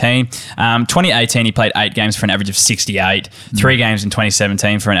 2019. 2018, he played 8 games for an average of 68, 3 games in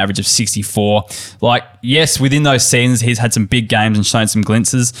 2017 for an average of 64. Like, yes, within those seasons, he's had some big games and shown some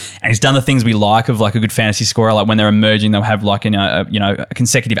glimpses, and he's done the things we like of like a good fantasy scorer. Like when they're emerging, they'll have like a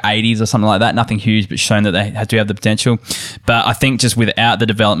consecutive 80s or something like that. Nothing huge, but shown that they have to have the potential. But I think just without the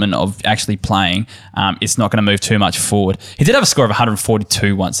development of actually playing, it's not going to move too much forward. He did have a score of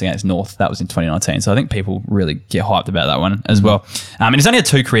 142 once against North. That was in 2019. So I think people really get hyped about that one as well. And he's only had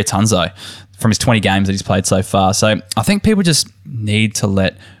 2 career tons though from his 20 games that he's played so far. So I think people just need to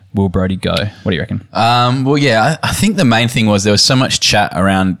let Will Brodie go. What do you reckon? Well, yeah, I think the main thing was there was so much chat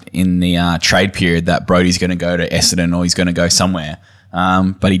around in the trade period that Brodie's going to go to Essendon or he's going to go somewhere,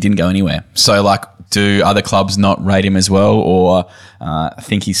 but he didn't go anywhere. So, like, do other clubs not rate him as well, or I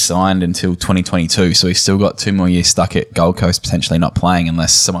think he's signed until 2022, so he's still got 2 more years stuck at Gold Coast, potentially not playing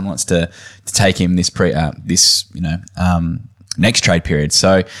unless someone wants to take him this next trade period.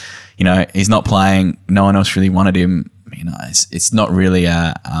 So, he's not playing. No one else really wanted him. It's not really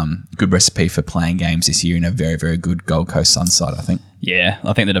a good recipe for playing games this year in a very, very good Gold Coast Suns side, I think. Yeah,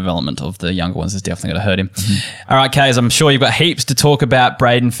 I think the development of the younger ones is definitely going to hurt him. All right, Kays, I'm sure you've got heaps to talk about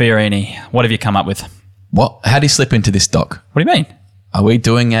Braden Fiorini. What have you come up with? What? How do you slip into this doc? What do you mean? Are we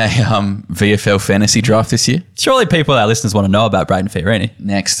doing a VFL fantasy draft this year? Surely people, our listeners, want to know about Braden Fiorini.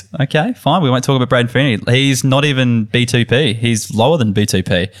 Next. Okay, fine. We won't talk about Braden Fiorini. He's not even B2P. He's lower than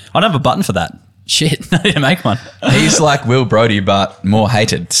B2P. I don't have a button for that. Shit, I need to make one. He's like Will Brodie, but more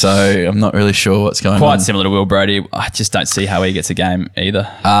hated. So I'm not really sure what's going on. Quite similar to Will Brodie. I just don't see how he gets a game either.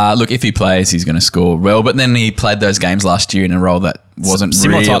 Look, if he plays, he's going to score well. But then he played those games last year in a role that wasn't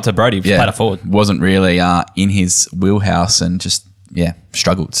similar type to Brodie. Played a forward. Wasn't really in his wheelhouse and just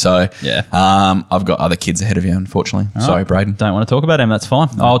struggled. So I've got other kids ahead of you, unfortunately. Sorry, Braden. Don't want to talk about him. That's fine.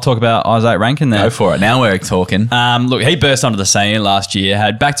 I'll talk about Isaac Rankin there. Go for it. Now we're talking. Look, he burst onto the scene last year,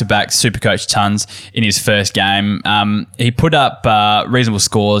 had back-to-back Supercoach tons in his first game. He put up reasonable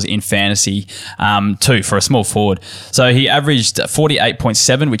scores in fantasy too for a small forward. So he averaged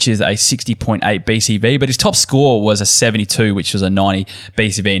 48.7, which is a 60.8 BCV, but his top score was a 72, which was a 90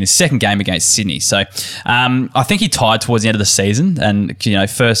 BCV in his second game against Sydney. So I think he tied towards the end of the season. And,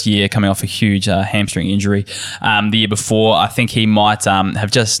 first year coming off a huge hamstring injury. The year before, I think he might have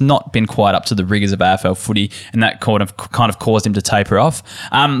just not been quite up to the rigours of AFL footy, and that kind of caused him to taper off.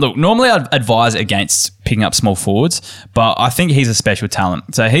 Look, normally I'd advise against picking up small forwards, but I think he's a special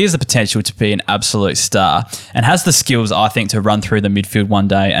talent. So he has the potential to be an absolute star and has the skills, I think, to run through the midfield one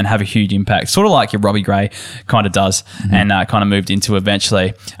day and have a huge impact, sort of like your Robbie Gray kind of does and kind of moved into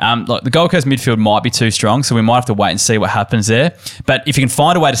eventually. Look, the Gold Coast midfield might be too strong, so we might have to wait and see what happens there. But if you can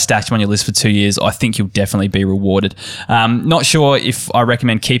find a way to stash him on your list for 2 years, I think you'll definitely be rewarded. Not sure if I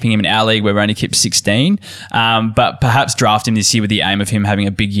recommend keeping him in our league where we only keep 16, but perhaps draft him this year with the aim of him having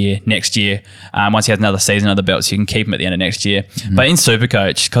a big year next year. Once he has another season under the belt, so you can keep him at the end of next year. But in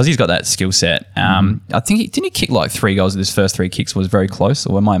Supercoach, because he's got that skill set, I think didn't he kick like 3 goals with his first 3 kicks? Was very close,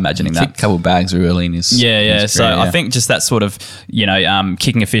 or am I imagining that? Kicked a couple of bags early in his career, So I think just that sort of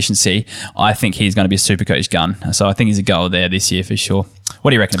kicking efficiency, I think he's going to be a Supercoach gun. So I think he's a goal there this year for sure.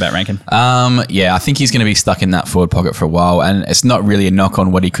 What do you reckon about Rankin? I think he's going to be stuck in that forward pocket for a while, and it's not really a knock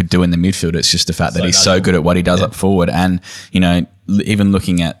on what he could do in the midfield. It's just the fact that he's so good at what he does up forward, and even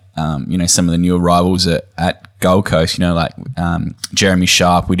looking at some of the newer rivals at Gold Coast, like Jeremy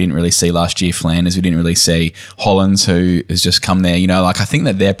Sharp, we didn't really see last year. Flanders, we didn't really see. Hollands, who has just come there. I think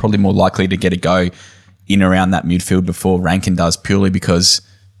that they're probably more likely to get a go in around that midfield before Rankin does, purely because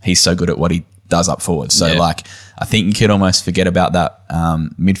he's so good at what he does up forward. So I think you could almost forget about that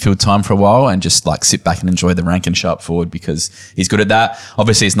midfield time for a while and just sit back and enjoy the Rankin Sharp forward, because he's good at that.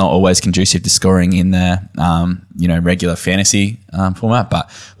 Obviously, it's not always conducive to scoring in the regular fantasy format, but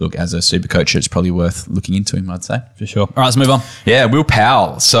look, as a super coach, it's probably worth looking into him, I'd say. For sure. All right, let's move on. Yeah, Will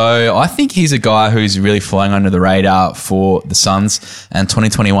Powell. So I think he's a guy who's really flying under the radar for the Suns, and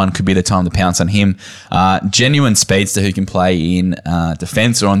 2021 could be the time to pounce on him. Genuine speedster who can play in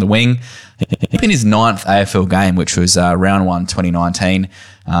defence or on the wing. In his 9th AFL game, which was round 1 2019,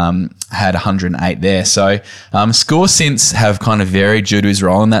 had 108 there. So scores since have kind of varied due to his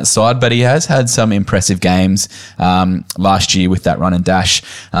role on that side, but he has had some impressive games last year with that run and dash.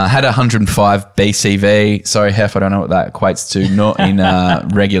 Had 105 BCV. Sorry, Hef, I don't know what that equates to, not in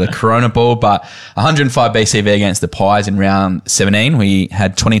regular Corona ball, but 105 BCV against the Pies in round 17. We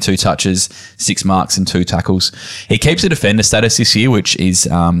had 22 touches, 6 marks and 2 tackles. He keeps a defender status this year, which is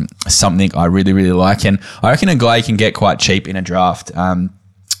something I really, really like. And I reckon a guy you can get quite cheap in a draft.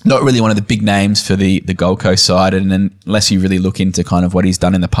 Not really one of the big names for the Gold Coast side, and then unless you really look into kind of what he's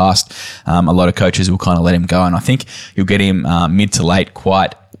done in the past, a lot of coaches will kind of let him go, and I think you'll get him mid to late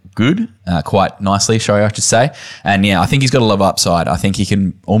quite nicely, I should say. And I think he's got a lot of upside. I think he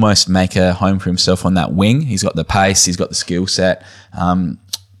can almost make a home for himself on that wing. He's got the pace, he's got the skill set.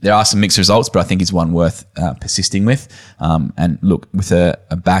 There are some mixed results, but I think he's one worth persisting with. And look, with a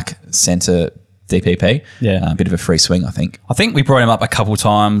back centre DPP, a bit of a free swing, I think. I think we brought him up a couple of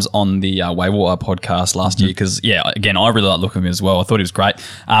times on the Waywater podcast last year because, again, I really like looking at him as well. I thought he was great.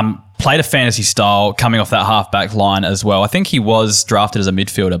 Played a fantasy style coming off that half-back line as well. I think he was drafted as a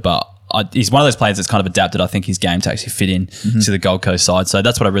midfielder, but he's one of those players that's kind of adapted, I think, his game to actually fit in to the Gold Coast side. So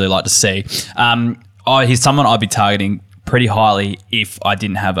that's what I really like to see. He's someone I'd be targeting pretty highly if I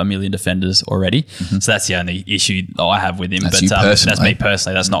didn't have a million defenders already. So that's the only issue I have with him. That's that's me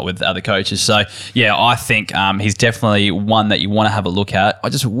personally. That's not with other coaches. So I think he's definitely one that you want to have a look at. I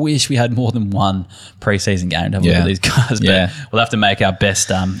just wish we had more than one preseason game to have a look at these guys. But we'll have to make our best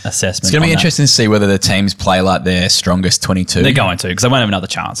assessment. It's going to be interesting to see whether the teams play like their strongest 22. They're going to, because they won't have another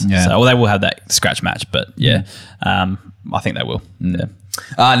chance. So, they will have that scratch match, but I think they will.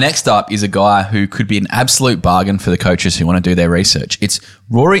 Next up is a guy who could be an absolute bargain for the coaches who want to do their research. It's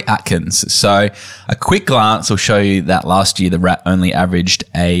Rory Atkins. So a quick glance will show you that last year the Rat only averaged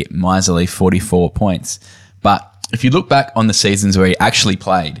a miserly 44 points. But if you look back on the seasons where he actually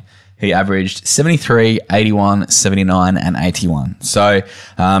played, he averaged 73, 81, 79, and 81. So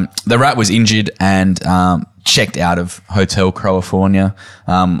the Rat was injured and checked out of Hotel California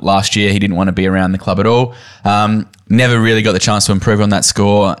last year. He didn't want to be around the club at all. Never really got the chance to improve on that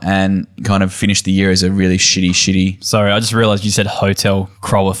score and kind of finished the year as a really shitty. Sorry, I just realised you said Hotel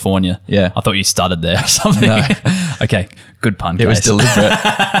California. Yeah. I thought you started there or something. No. Okay, good pun. It was deliberate.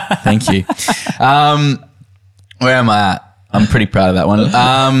 Thank you. Where am I at? I'm pretty proud of that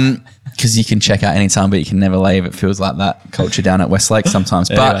one. Because you can check out anytime, but you can never leave. It feels like that culture down at Westlake sometimes.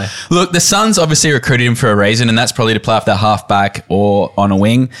 Anyway. But look, the Suns obviously recruited him for a reason, and that's probably to play off that halfback or on a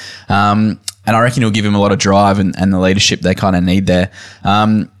wing. And I reckon it'll give him a lot of drive and the leadership they kind of need there.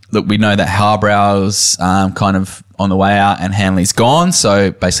 Look, we know that Harbrow's kind of on the way out and Hanley's gone.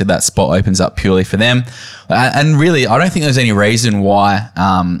 So basically that spot opens up purely for them. And really, I don't think there's any reason why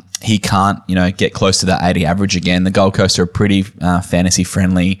he can't, get close to that 80 average again. The Gold Coast are a pretty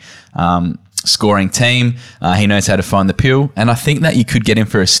fantasy-friendly scoring team. He knows how to find the pill. And I think that you could get him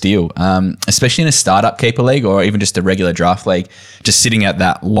for a steal, especially in a startup keeper league or even just a regular draft league, just sitting at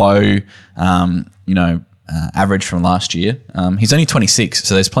that low, average from last year. He's only 26,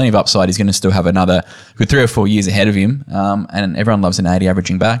 so there's plenty of upside. He's going to still have another good 3 or 4 years ahead of him. And everyone loves an 80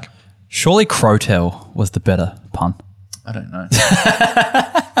 averaging back. Surely Crotel was the better pun. I don't know.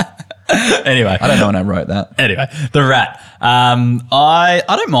 Anyway. I don't know when I wrote that. Anyway, the Rat. I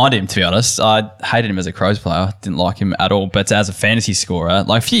don't mind him, to be honest. I hated him as a Crows player. Didn't like him at all. But as a fantasy scorer,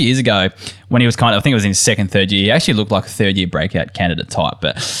 like a few years ago when he was I think it was in his second, third year, he actually looked like a third-year breakout candidate type.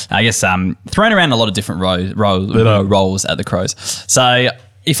 But I guess thrown around a lot of different roles at the Crows. So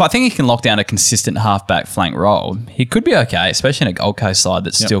if I think he can lock down a consistent halfback flank role, he could be okay, especially in a Gold Coast side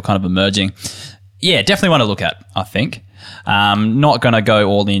that's still kind of emerging. Yeah, definitely one to look at, I think. Not going to go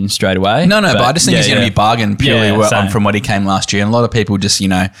all in straight away. No, but I just think he's going to be bargained purely from what he came last year. And a lot of people just,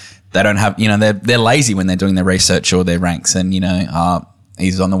 they don't have, they're lazy when they're doing their research or their ranks and,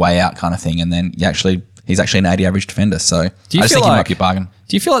 he's on the way out kind of thing. And then he's actually an 80 average defender. So I just think he might be a bargain.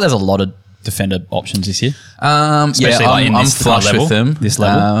 Do you feel like there's a lot of defender options this year? Especially I'm flush with them. This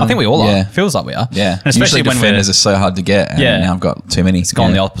level. I think we all are. Feels like we are. Yeah. And especially when defenders are so hard to get. And now I've got too many. It's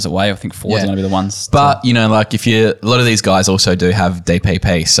gone the opposite way. I think forwards are going to be the ones. But, a lot of these guys also do have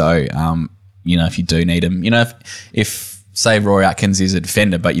DPP. So, if you do need them, if say Roy Atkins is a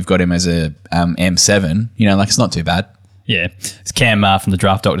defender, but you've got him as a M7, it's not too bad. Yeah. Cam from the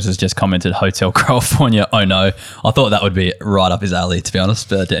Draft Doctors has just commented Hotel California. Oh, no. I thought that would be right up his alley, to be honest.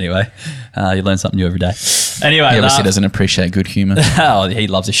 But anyway, you learn something new every day. Anyway. He obviously doesn't appreciate good humour. Oh, he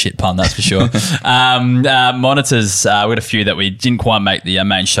loves a shit pun, that's for sure. Monitors, we got a few that we didn't quite make the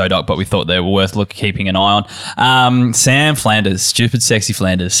main show doc, but we thought they were worth keeping an eye on. Sam Flanders, stupid, sexy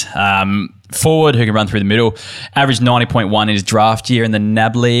Flanders. Forward who can run through the middle, averaged 90.1 in his draft year in the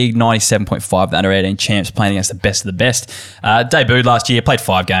NAB League, 97.5 the under 18 champs, playing against the best of the best. Debuted last year, played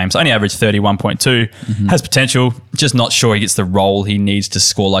 5 games, only averaged 31.2, has potential, just not sure he gets the role he needs to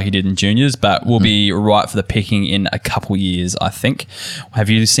score like he did in juniors, but will be right for the picking in a couple years, I think. Have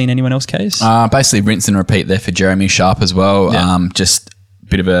you seen anyone else, Case? Basically rinse and repeat there for Jeremy Sharp as well. Yeah. Just a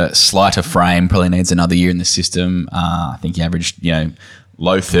bit of a slighter frame, probably needs another year in the system. I think he averaged,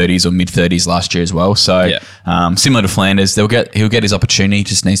 low 30s or mid 30s last year as well. So similar to Flanders, he'll get his opportunity.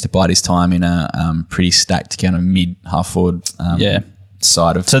 Just needs to bide his time in a pretty stacked kind of mid half forward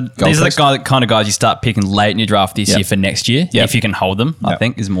side of. So Gold these Coast. are the kind of guys you start picking late in your draft this year for next year if you can hold them. I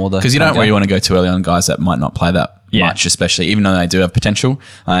think is more the because you don't really want to go too early on guys that might not play that much, especially even though they do have potential.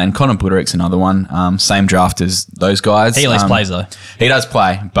 And Connor Buderick's another one. Same draft as those guys. He at least plays though. He does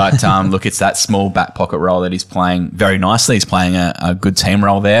play, but look, it's that small back pocket role that he's playing very nicely. He's playing a good team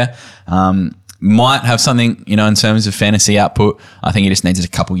role there. Might have something, in terms of fantasy output. I think he just needs a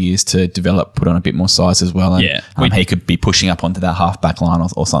couple years to develop, put on a bit more size as well. And, he could be pushing up onto that half-back line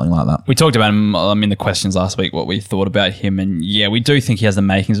or something like that. We talked about him in the questions last week, what we thought about him. And, we do think he has the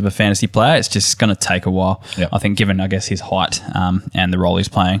makings of a fantasy player. It's just going to take a while, I think, given, I guess, his height and the role he's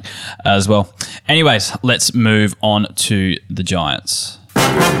playing as well. Anyways, let's move on to the Giants.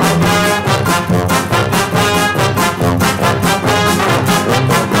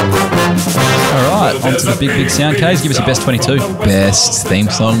 All right, on to the big sound case. Give us your best 22. Best theme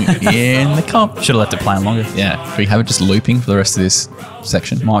song in the comp. Should have left it playing longer. Yeah. Can we have it just looping for the rest of this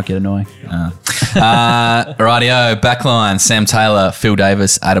section? Might get annoying. Rightio, backline, Sam Taylor, Phil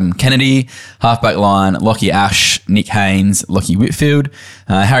Davis, Adam Kennedy. Halfback line, Lockie Ash, Nick Haynes, Lockie Whitfield.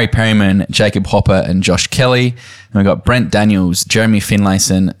 Harry Perryman, Jacob Hopper and Josh Kelly. And we've got Brent Daniels, Jeremy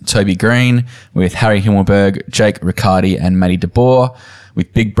Finlayson, Toby Green, with Harry Himmelberg, Jake Riccardi and Matty DeBoer,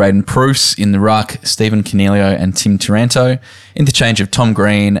 with Big Braden Pruce in the ruck, Stephen Cornelio and Tim Taranto. Interchange of Tom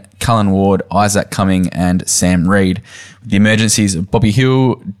Green, Cullen Ward, Isaac Cumming and Sam Reid. The emergencies of Bobby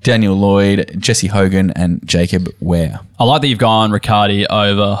Hill, Daniel Lloyd, Jesse Hogan and Jacob Ware. I like that you've gone Riccardi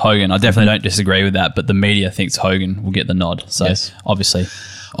over Hogan. I definitely don't disagree with that, but the media thinks Hogan will get the nod. So obviously,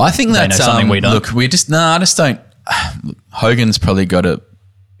 I think that's something we don't. Look, I just don't. Hogan's probably got a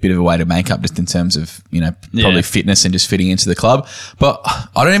bit of a way to make up just in terms of, probably fitness and just fitting into the club. But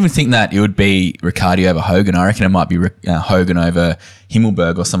I don't even think that it would be Riccardi over Hogan. I reckon it might be Hogan over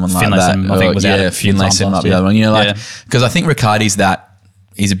Himmelberg or someone like that. I think was out a few times Finlayson might be the other one. Because I think Riccardi's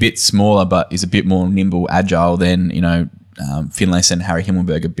he's a bit smaller, but he's a bit more nimble, agile than, Finlayson, Harry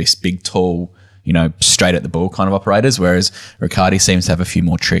Himmelberg are big, tall, straight at the ball kind of operators, whereas Riccardi seems to have a few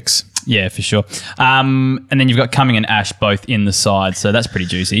more tricks. Yeah, for sure. And then you've got Cumming and Ash both in the side, so that's pretty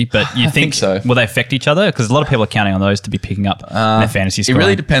juicy. But you think so. Will they affect each other? Because a lot of people are counting on those to be picking up in their fantasy scoring. It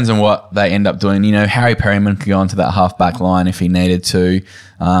really depends on what they end up doing. Harry Perryman could go onto that half-back line if he needed to.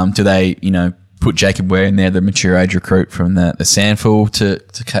 Do they, put Jacob Ware in there, the mature age recruit from the Sandful to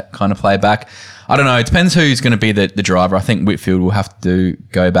kind of play back? I don't know. It depends who's going to be the driver. I think Whitfield will have to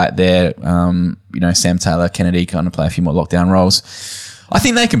go back there. Sam Taylor, Kennedy kind of play a few more lockdown roles. I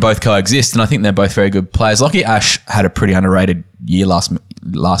think they can both coexist, and I think they're both very good players. Lockie Ash had a pretty underrated year last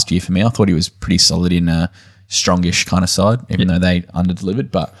year for me. I thought he was pretty solid in a strongish kind of side, even though they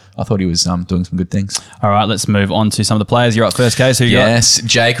under-delivered, but I thought he was doing some good things. All right, let's move on to some of the players. You're up first, Case. Who you got? Yes,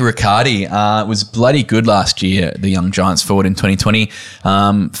 Jake Riccardi was bloody good last year, the young Giants forward in 2020.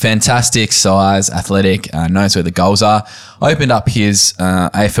 Fantastic size, athletic, knows where the goals are. Opened up his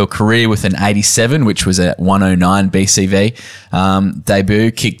AFL career with an 87, which was a 109 BCV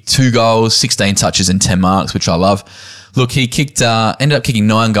debut. Kicked 2 goals, 16 touches and 10 marks, which I love. Look, he ended up kicking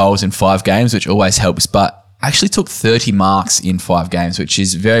 9 goals in 5 games, which always helps, but actually took 30 marks in 5 games, which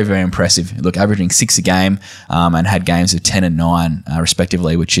is very, very impressive. Look, averaging 6 a game and had games of 10 and 9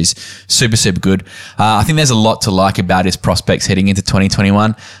 respectively, which is super, super good. I think there's a lot to like about his prospects heading into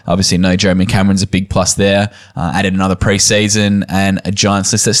 2021. Obviously, no Jeremy Cameron's a big plus there. Added another preseason and a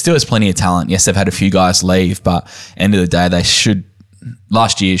Giants list that still has plenty of talent. Yes, they've had a few guys leave, but end of the day,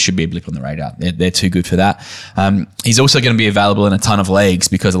 last year should be a blip on the radar. They're too good for that. He's also going to be available in a ton of leagues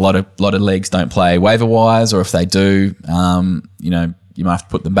because a lot of leagues don't play waiver wires, or if they do, you might have to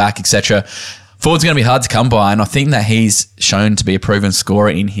put them back, etc. Forward's going to be hard to come by, and I think that he's shown to be a proven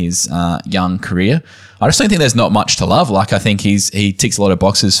scorer in his young career. I just don't think there's not much to love. Like, I think he ticks a lot of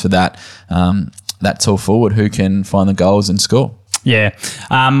boxes for that tall forward who can find the goals and score. Yeah,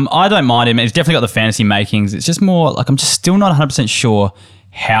 I don't mind him. He's definitely got the fantasy makings. It's just more like I'm just still not 100% sure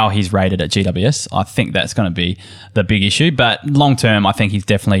how he's rated at GWS. I think that's going to be the big issue. But long term, I think he's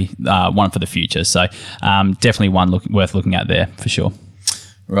definitely one for the future. So definitely one worth looking at there for sure.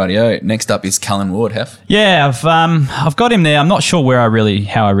 Rightio. Next up is Cullen Ward, Hef. Yeah, I've got him there. I'm not sure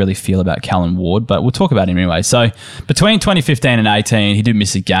how I really feel about Cullen Ward, but we'll talk about him anyway. So between 2015 and 18, he did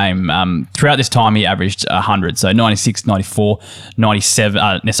miss a game. Throughout this time, he averaged 100. So 96, 94, 97,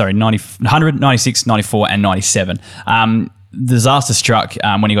 100, 96, 94, and 97. Disaster struck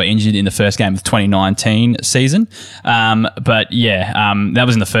when he got injured in the first game of the 2019 season. That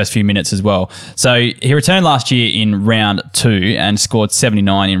was in the first few minutes as well. So he returned last year in round 2 and scored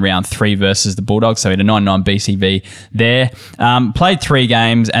 79 in round 3 versus the Bulldogs. So he had a 99 BCV there. Played 3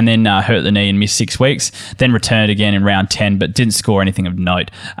 games and then hurt the knee and missed 6 weeks. Then returned again in round 10, but didn't score anything of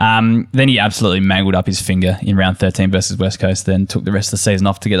note. Then he absolutely mangled up his finger in round 13 versus West Coast, then took the rest of the season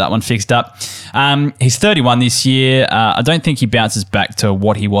off to get that one fixed up. He's 31 this year. I don't think he bounces back to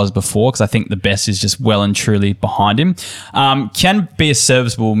what he was before, because I think the best is just well and truly behind him. Can be a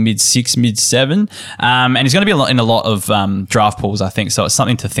serviceable mid-6, mid-7, and he's going to be in a lot of draft pools, I think, so it's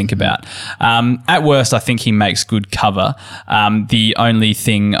something to think about. At worst, I think he makes good cover. The only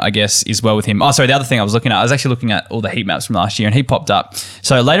thing, I guess, is well with him. The other thing I was actually looking at all the heat maps from last year, and he popped up.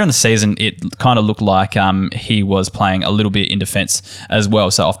 So later in the season, it kind of looked like he was playing a little bit in defence as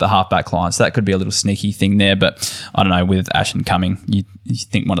well, so off the halfback line. So that could be a little sneaky thing there, but I don't know, with Ash and Cumming, you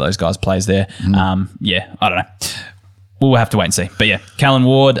think one of those guys plays there. I don't know. We'll have to wait and see. But yeah, Cullen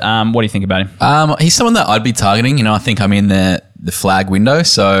Ward, what do you think about him? He's someone that I'd be targeting. I think I'm in the flag window,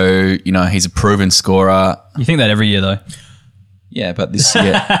 so he's a proven scorer. You think that every year though? Yeah, but this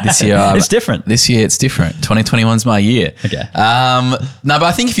year it's different. This year it's different. 2021's my year. Okay. No, but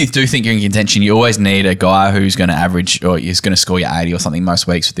I think if you do think you're in contention, you always need a guy who's going to average or is going to score your 80 or something most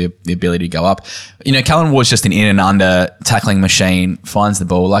weeks with the ability to go up. Cullen Ward's just an in and under tackling machine, finds the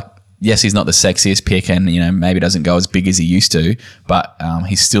ball. Like, yes, he's not the sexiest pick and, maybe doesn't go as big as he used to, but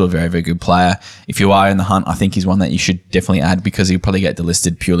he's still a very, very good player. If you are in the hunt, I think he's one that you should definitely add because he'll probably get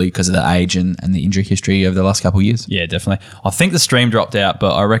delisted purely because of the age and the injury history over the last couple of years. Yeah, definitely. I think the stream dropped out,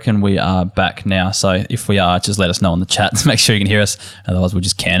 but I reckon we are back now. So if we are, just let us know in the chat to make sure you can hear us. Otherwise, we'll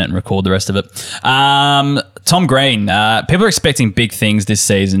just can it and record the rest of it. Tom Green, people are expecting big things this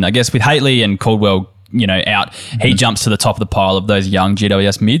season. I guess with Haitley and Caldwell out, he jumps to the top of the pile of those young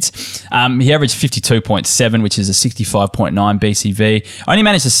GWS mids. He averaged 52.7, which is a 65.9 BCV. Only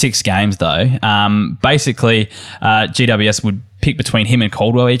managed 6 games though. Basically, GWS would pick between him and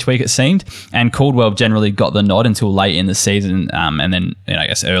Caldwell each week, it seemed, and Caldwell generally got the nod until late in the season, and then I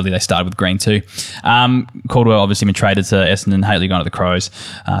guess early they started with Green too. Caldwell obviously been traded to Essendon, Haitley gone to the Crows.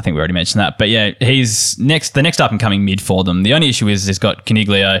 I think we already mentioned that, but yeah, he's the next up and coming mid for them. The only issue is he's got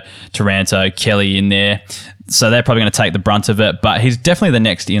Caniglio, Taranto, Kelly in there, so they're probably going to take the brunt of it, but he's definitely the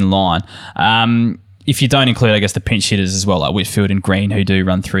next in line. If you don't include, I guess, the pinch hitters as well, like Whitfield and Green, who do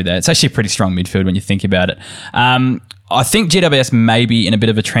run through there, it's actually a pretty strong midfield when you think about it. I think GWS may be in a bit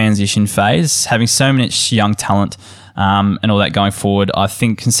of a transition phase, having so much young talent and all that going forward. I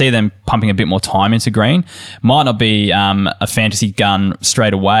think can see them pumping a bit more time into Green. Might not be a fantasy gun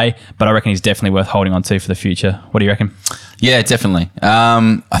straight away, but I reckon he's definitely worth holding on to for the future. What do you reckon? Yeah, definitely.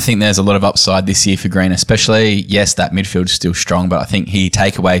 I think there's a lot of upside this year for Green, especially, yes, that midfield is still strong, but I think he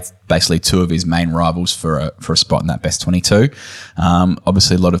take away basically 2 of his main rivals for a spot in that best 22.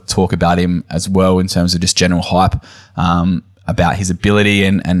 Obviously, a lot of talk about him as well in terms of just general hype about his ability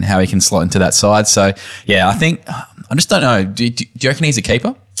and how he can slot into that side. So, yeah, I think, I just don't know. Do you reckon he's a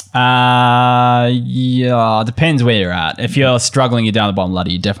keeper? Yeah, depends where you're at. If you're struggling, you're down the bottom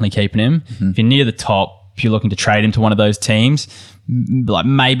ladder, you're definitely keeping him. If you're near the top, if you're looking to trade him to one of those teams, like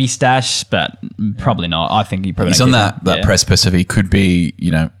maybe stash, but probably not. I think he probably he's on that precipice of he could be,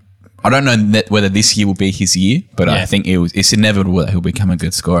 I don't know whether this year will be his year, but I think it's inevitable that he'll become a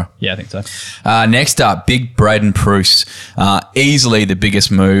good scorer. Yeah, I think so. Next up, big Braden Pruce. Easily the biggest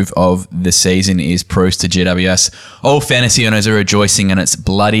move of the season is Pruce to GWS. All fantasy owners are rejoicing, and it's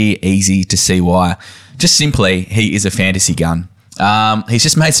bloody easy to see why. Just simply, he is a fantasy gun. He's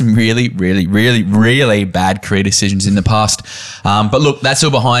just made some really, really, really, really bad career decisions in the past. But look, that's all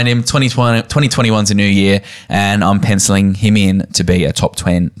behind him. 2021's a new year, and I'm penciling him in to be a top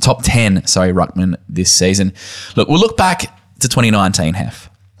 10 ruckman this season. Look, we'll look back to 2019, Hef.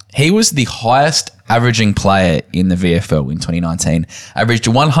 He was the highest averaging player in the VFL in 2019. Averaged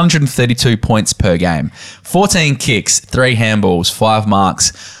 132 points per game, 14 kicks, 3 handballs, 5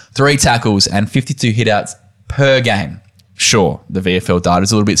 marks, 3 tackles, and 52 hitouts per game. Sure, the VFL data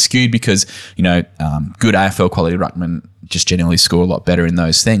is a little bit skewed because, good AFL quality ruckmen just generally score a lot better in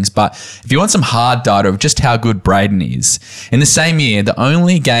those things. But if you want some hard data of just how good Braden is, in the same year, the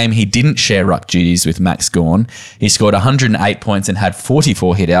only game he didn't share ruck duties with Max Gawn, he scored 108 points and had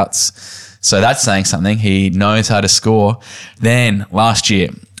 44 hitouts. So that's saying something. He knows how to score. Then last year,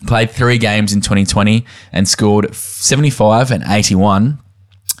 played 3 games in 2020 and scored 75 and 81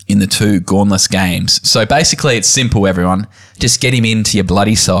 in the 2 Gawnless games. So basically it's simple, everyone. Just get him into your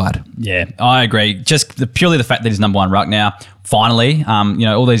bloody side. Yeah, I agree. Just purely the fact that he's number 1 ruck now, finally,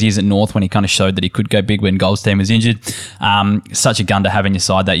 all those years at North when he kind of showed that he could go big when Goldstein was injured. Such a gun to have in your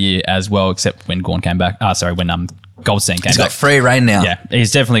side that year as well, except when Gawn came back. when Goldstein came back. He's got free reign now. Yeah,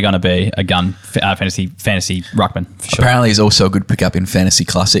 he's definitely going to be a gun fantasy ruckman for sure. Apparently he's also a good pickup in Fantasy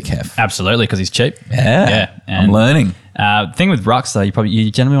Classic, Hef. Absolutely, because he's cheap. Yeah, I'm learning. Thing with rucks though,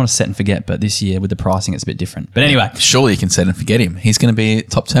 you generally want to set and forget, but this year with the pricing it's a bit different. But anyway, surely you can set and forget him. He's going to be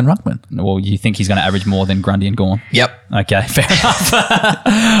top 10 ruckman. Well, you think he's going to average more than Grundy and Gawn? Yep. Okay, fair enough.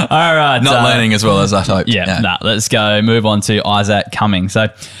 All right, not learning as well as I hoped. Let's go. Move on to Isaac Cumming. So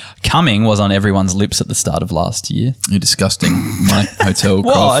Cumming was on everyone's lips at the start of last year. You're disgusting. My Hotel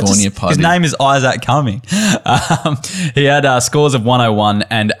California party. His name is Isaac Cumming. He had scores of 101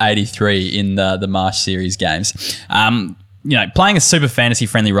 and 83 in the Marsh Series games. Playing a super fantasy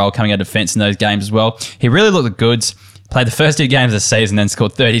friendly role coming out of defence in those games as well. He really looked the goods. Played the first 2 games of the season, then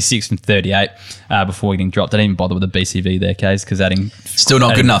scored 36 and 38 before getting dropped. I didn't even bother with the BCV there, Kaz, because still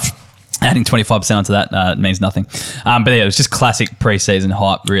not good enough. Adding 25% onto that means nothing. But yeah, it was just classic preseason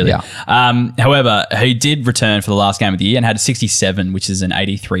hype, really. Yeah. However, he did return for the last game of the year and had a 67, which is an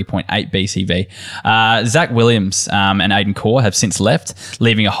 83.8 BCV. Zach Williams and Aiden Core have since left,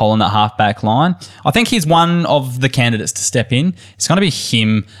 leaving a hole in that half-back line. I think he's one of the candidates to step in. It's going to be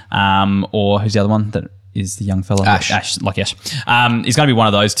him or who's the other one that is the young fella? Ash. He's going to be one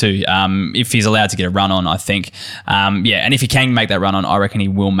of those 2 if he's allowed to get a run on, I think. And if he can make that run on, I reckon he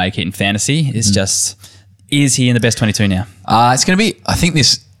will make it in fantasy. It's just, is he in the best 22 now? It's going to be, I think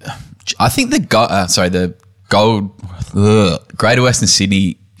this, I think the Greater Western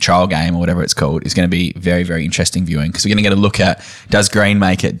Sydney trial game or whatever it's called is going to be very, very interesting viewing because we're going to get a look at does Green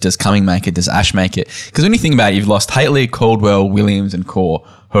make it, does Cumming make it, does Ash make it? Because when you think about it, you've lost Haitley, Caldwell, Williams and Core,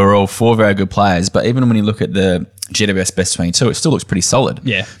 who are all 4 very good players. But even when you look at the GWS best 22, it still looks pretty solid.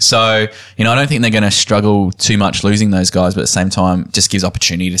 Yeah. So, I don't think they're going to struggle too much losing those guys, but at the same time, just gives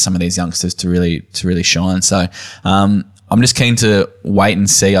opportunity to some of these youngsters to really shine. So, I'm just keen to wait and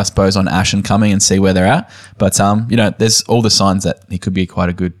see, I suppose, on Ash and Cumming and see where they're at. But, there's all the signs that he could be quite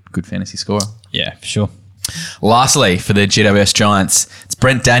a good fantasy scorer. Yeah, for sure. Lastly, for the GWS Giants, it's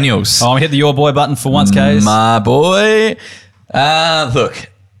Brent Daniels. Oh, we hit the your boy button for once, Case. My boy. Look,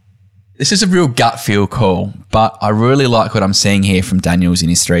 this is a real gut feel call, but I really like what I'm seeing here from Daniels in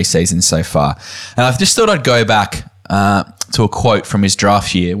his 3 seasons so far. And I've just thought I'd go back to a quote from his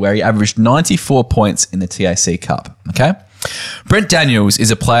draft year where he averaged 94 points in the TAC Cup, okay? Brent Daniels is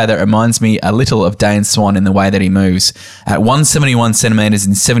a player that reminds me a little of Dane Swan in the way that he moves. At 171 centimetres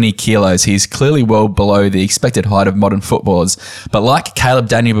and 70 kilos, he is clearly well below the expected height of modern footballers. But like Caleb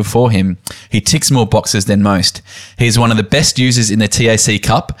Daniel before him, he ticks more boxes than most. He is one of the best users in the TAC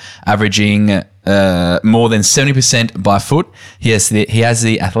Cup, averaging more than 70% by foot. He has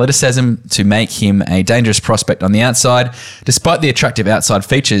the athleticism to make him a dangerous prospect on the outside. Despite the attractive outside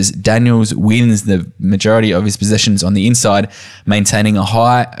features, Daniels wins the majority of his possessions on the inside, maintaining a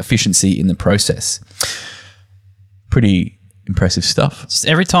high efficiency in the process. Pretty impressive stuff. Just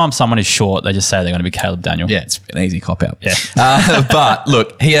every time someone is short, they just say they're going to be Caleb Daniel. Yeah, it's an easy cop-out. Yeah. But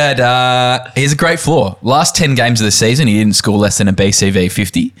look, he has a great floor. Last 10 games of the season, he didn't score less than a BCV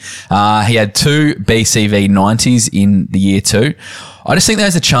 50. He had 2 BCV 90s in the year 2. I just think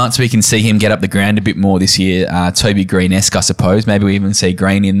there's a chance we can see him get up the ground a bit more this year. Toby Green-esque, I suppose. Maybe we even see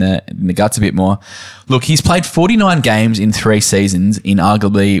Green in the guts a bit more. Look, he's played 49 games in 3 seasons in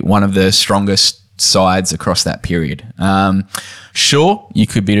arguably one of the strongest sides across that period. Sure, you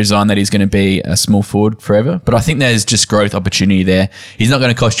could be resigned that he's going to be a small forward forever, but I think there's just growth opportunity there. He's not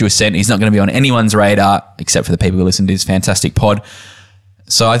going to cost you a cent. He's not going to be on anyone's radar except for the people who listen to his fantastic pod.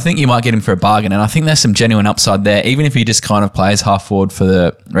 So I think you might get him for a bargain, and I think there's some genuine upside there. Even if he just kind of plays half forward for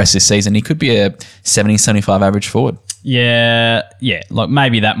the rest of the season, he could be a 70, 75 average forward. Yeah. Look,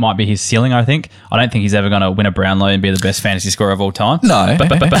 maybe that might be his ceiling, I think. I don't think he's ever going to win a Brownlow and be the best fantasy scorer of all time. No.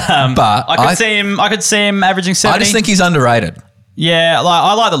 But I could see him averaging 70. I just think he's underrated. Yeah,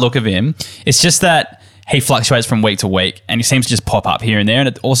 I like the look of him. It's just that he fluctuates from week to week and he seems to just pop up here and there. And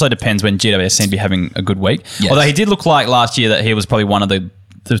it also depends when GWS seem to be having a good week. Yes. Although he did look like last year that he was probably one of the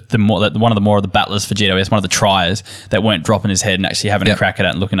more of the battlers for GWS, one of the triers that weren't dropping his head and actually having a crack at it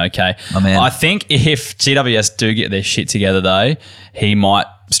and looking okay. Oh, man. I think if GWS do get their shit together though, he might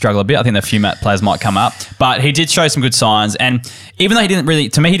struggle a bit. I think a few players might come up, but he did show some good signs. And even though he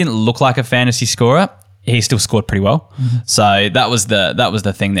didn't look like a fantasy scorer, he still scored pretty well. Mm-hmm. So that was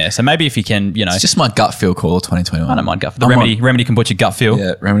the thing there. So maybe if he can, it's just my gut feel call of 2021. I don't mind gut feel. Remedy can put your gut feel.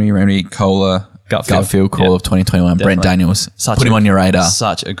 Yeah, Remedy, Cola. Gut feel call of 2021. Definitely. Brent Daniels. Put him on your radar.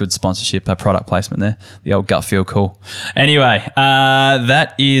 Such a good sponsorship, product placement there. The old gut feel call. Anyway,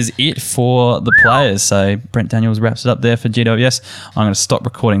 that is it for the players. So Brent Daniels wraps it up there for GWS. I'm going to stop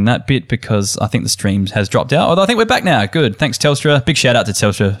recording that bit because I think the stream has dropped out. Although I think we're back now. Good. Thanks, Telstra. Big shout out to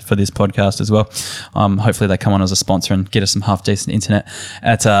Telstra for this podcast as well. Hopefully they come on as a sponsor and get us some half decent internet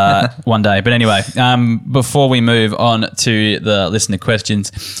at one day. But anyway, before we move on to the listener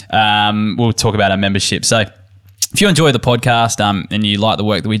questions, we'll talk about our membership. So if you enjoy the podcast and you like the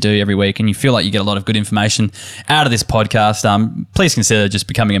work that we do every week and you feel like you get a lot of good information out of this podcast, please consider just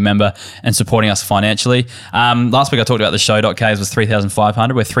becoming a member and supporting us financially. Last week I talked about the show.ks was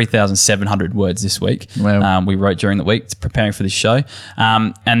 3,500. We're 3,700 words this week. Wow. We wrote during the week preparing for this show.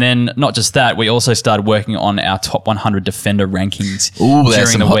 And then not just that, we also started working on our top 100 defender rankings. Ooh,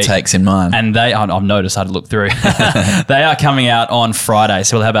 there's some hot takes in mine. And I've noticed, I had to look through. They are coming out on Friday.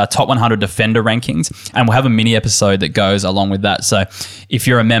 So we'll have our top 100 defender rankings and we'll have a mini episode that goes along with that. So if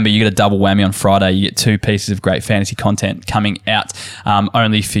you're a member, you get a double whammy on Friday. You get 2 pieces of great fantasy content coming out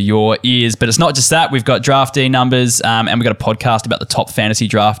only for your ears. But it's not just that. We've got draftee numbers and we've got a podcast about the top fantasy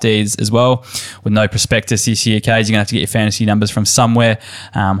draftees as well with no prospectus this year, Kage. You're going to have to get your fantasy numbers from somewhere.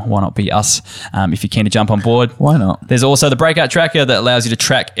 Why not be us if you're keen to jump on board? Why not? There's also the breakout tracker that allows you to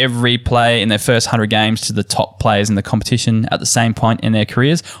track every play in their first 100 games to the top players in the competition at the same point in their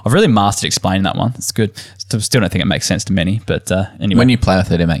careers. I've really mastered explaining that one. It's good. Still don't think it makes sense to many, but anyway. When you play with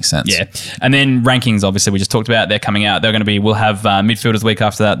it, it makes sense. Yeah. And then rankings, obviously, we just talked about. They're coming out. We'll have midfielders week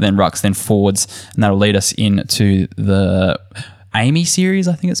after that, then rucks, then forwards, and that'll lead us into the Amy series,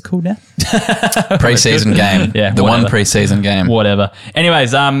 I think it's called now. Preseason game. Yeah, the whatever. one preseason game. Whatever.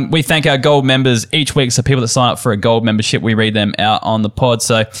 Anyways, we thank our gold members each week. So people that sign up for a gold membership, we read them out on the pod.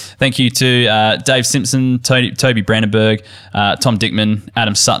 So thank you to Dave Simpson, Toby Brandenburg, Tom Dickman,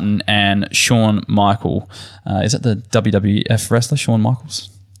 Adam Sutton, and Shawn Michael. Is that the WWF wrestler, Shawn Michaels?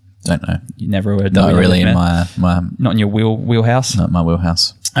 Don't know. You never heard. Not really in man? my Not in your wheelhouse. not my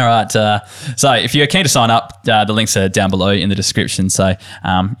wheelhouse. All right. So if you're keen to sign up, the links are down below in the description. So,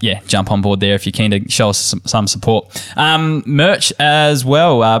 jump on board there if you're keen to show us some support. Merch as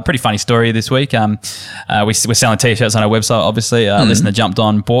well. Pretty funny story this week. We're selling T-shirts on our website, obviously. Listener jumped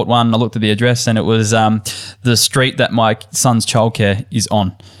on, bought one. I looked at the address and it was the street that my son's childcare is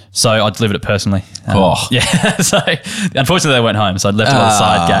on. So I delivered it personally. Yeah. So unfortunately they went home, so I left it on the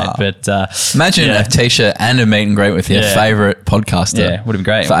side gate. But imagine a T-shirt and a meet and greet with your favourite podcaster. Yeah, would have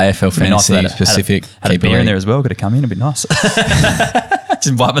been great. For AFL Fantasy specific. Had a beer in there as well. Could have come in. It'd be nice. Just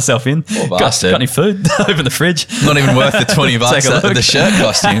invite myself in. Got any food? Open the fridge. Not even worth the $20 that the shirt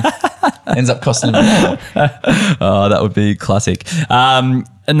cost you. Ends up costing more. Oh, that would be classic.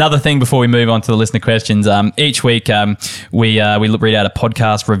 Another thing before we move on to the listener questions, each week we read out a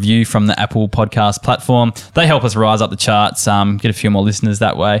podcast review from the Apple Podcast platform. They help us rise up the charts, get a few more listeners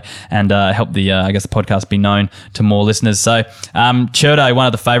that way, and help the podcast be known to more listeners. So Cherdo, one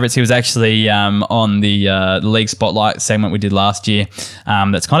of the favourites, he was actually on the League Spotlight segment we did last year.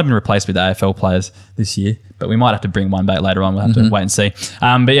 That's kind of been replaced with AFL players this year, but we might have to bring one back later on. We'll have to wait and see.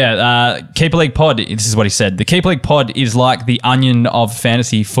 Keeper League Pod, this is what he said. The Keeper League Pod is like the onion of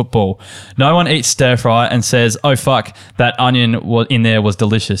fantasy football. No one eats stir fry and says, oh fuck, that onion in there was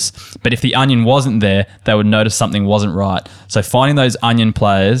delicious. But if the onion wasn't there, they would notice something wasn't right. So finding those onion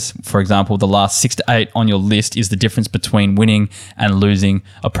players, for example, the last 6 to 8 on your list, is the difference between winning and losing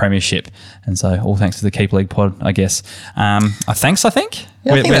a premiership. And so all thanks to the Keeper League Pod, I guess. I think.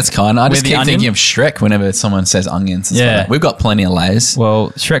 Yeah, I think that's kind. I just keep thinking of Shrek whenever someone says onions. And stuff like that. We've got plenty of layers.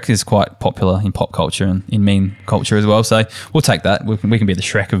 Well, Shrek is quite popular in pop culture and in meme culture as well. So we'll take that. We can be the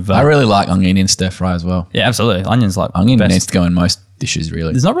Shrek of. I really like onion in stir fry as well. Yeah, absolutely. Onions onion needs to go in most dishes.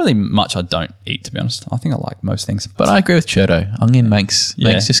 Really, there's not really much I don't eat, to be honest. I think I like most things. But I agree with Cherdo. Onion makes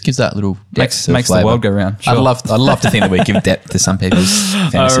just gives that little makes the world go round. Sure. I'd love to think that we give depth to some people's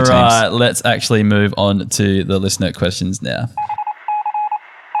fantasy teams. All right, let's actually move on to the listener questions now.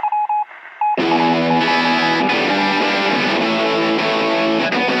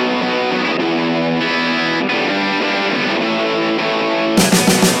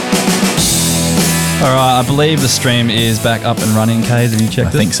 All right, I believe the stream is back up and running, Kays. Have you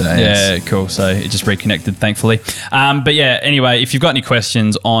checked it? I think so, yes. Yeah, cool. So it just reconnected, thankfully. But yeah, anyway, if you've got any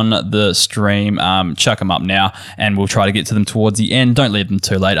questions on the stream, chuck them up now and we'll try to get to them towards the end. Don't leave them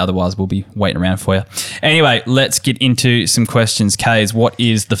too late, otherwise we'll be waiting around for you. Anyway, let's get into some questions. Kays, what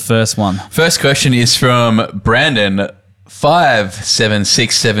is the first one? First question is from Brandon.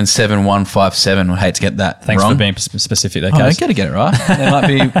 576775157. I hate to get that Thanks wrong. for being specific there, I Kays. got to get it right. There might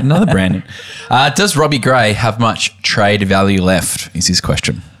be another Brandon. Does Robbie Gray have much trade value left, is his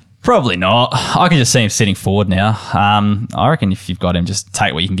question. Probably not. I can just see him sitting forward now. I reckon if you've got him, just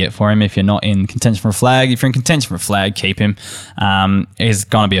take what you can get for him. If you're not in contention for a flag, if you're in contention for a flag, keep him. He's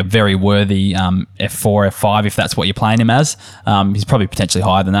going to be a very worthy F4, F5 if that's what you're playing him as. He's probably potentially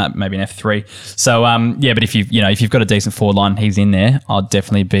higher than that, maybe an F3. So but if you've got a decent forward line, he's in there. I'll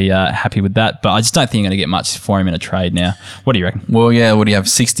definitely be happy with that. But I just don't think you're going to get much for him in a trade now. What do you reckon? Well, yeah. What do you have?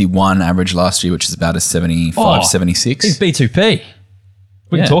 61 average last year, which is about a 75, 76. He's B2P.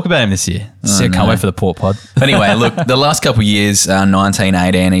 We can talk about him this year. Can't wait for the Port Pod. Anyway, look, the last couple of years, 19,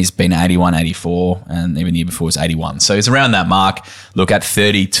 18, he's been 81, 84, and even the year before was 81. So he's around that mark. Look, at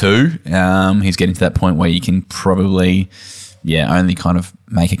 32, he's getting to that point where you can probably, only kind of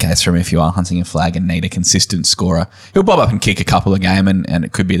make a case for him if you are hunting a flag and need a consistent scorer. He'll bob up and kick a couple a game, and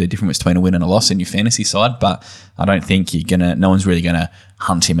it could be the difference between a win and a loss in your fantasy side, but I don't think no one's really going to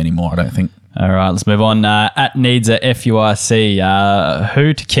hunt him anymore, I don't think. All right, let's move on. At needs a FUIC,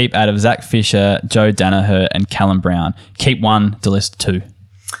 who to keep out of Zach Fisher, Joe Danaher, and Callum Brown? Keep one, delist two.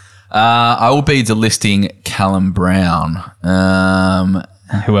 I will be delisting Callum Brown.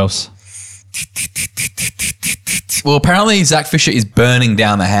 Who else? Well, apparently Zach Fisher is burning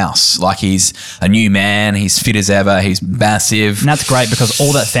down the house. Like, he's a new man. He's fit as ever. He's massive. And that's great because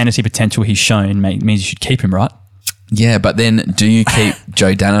all that fantasy potential he's shown means you should keep him, right? Yeah, but then do you keep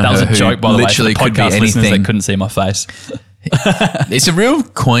Joe Danaher? That was a joke, by the way, for the could be podcast listeners anything. that couldn't see my face. It's a real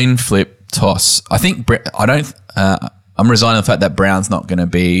coin flip toss. I think I'm resigning to the fact that Brown's not going to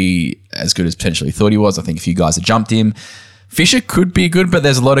be as good as potentially thought he was. I think a few guys have jumped him. Fisher could be good, but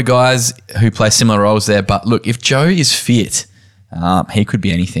there's a lot of guys who play similar roles there. But look, if Joe is fit, He could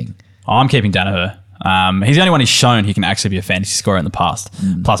be anything. I'm keeping Danaher. He's the only one who's shown he can actually be a fantasy scorer in the past.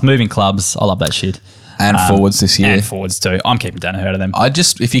 Plus, moving clubs, I love that shit. And forwards this year. And forwards too. I'm keeping Danaher out of them.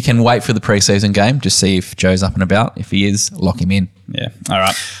 If you can wait for the preseason game, just see if Joe's up and about. If he is, lock him in. Yeah. All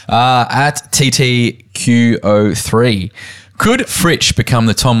right. At TTQ03, could Fritsch become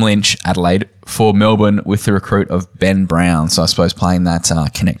the Tom Lynch Adelaide for Melbourne with the recruit of Ben Brown? So I suppose playing that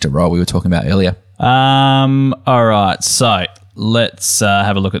connector role we were talking about earlier. All right. So let's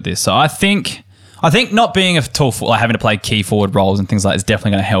have a look at this. So I think not being a tall forward, like having to play key forward roles and things like that is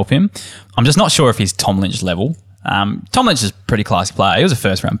definitely going to help him. I'm just not sure if he's Tom Lynch level. Tom Lynch is a pretty classy player. He was a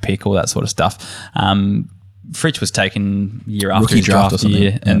first round pick, all that sort of stuff. Fritsch was taken year after his draft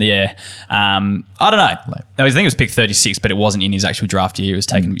year. And I don't know. I think it was picked 36, but it wasn't in his actual draft year. It was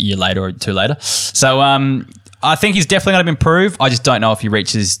taken a year later or two later. So I think he's definitely going to improve. I just don't know if he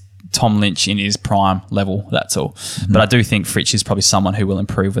reaches Tom Lynch in his prime level, that's all. But I do think Fritsch is probably someone who will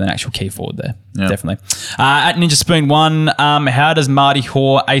improve with an actual key forward there. Yep. Definitely. At Ninja Spoon 1, how does Marty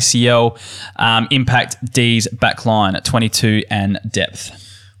Hoare ACL impact D's back line at 22 and depth?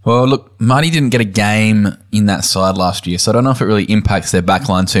 Well, look, Marty didn't get a game in that side last year, so I don't know if it really impacts their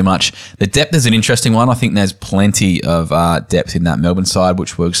backline too much. The depth is an interesting one. I think there's plenty of depth in that Melbourne side,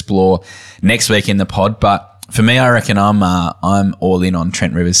 which we'll explore next week in the pod. But for me, I reckon I'm all in on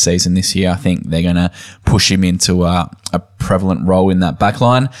Trent Rivers' season this year. I think they're going to push him into a prevalent role in that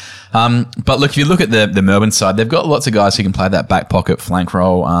backline. But look, if you look at the Melbourne side, they've got lots of guys who can play that back pocket flank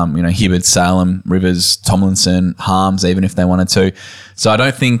role. Hibberd, Salem, Rivers, Tomlinson, Harms, even if they wanted to. So I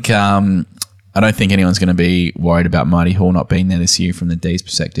don't think anyone's going to be worried about Marty Hall not being there this year from the D's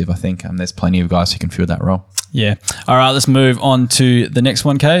perspective. I think there's plenty of guys who can fill that role. Yeah. All right, let's move on to the next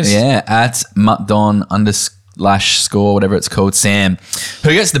one, Case. Yeah, at Muttdon _, whatever it's called, Sam,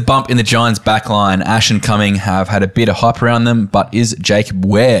 who gets the bump in the Giants backline. Ash and Cumming have had a bit of hype around them, but is Jacob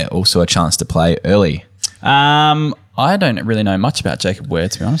Ware also a chance to play early? I don't really know much about Jacob Ware,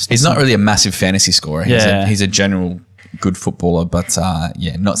 to be honest. He's not really a massive fantasy scorer. He's a general good footballer, but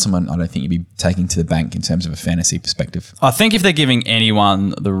not someone I don't think you'd be taking to the bank in terms of a fantasy perspective. I think if they're giving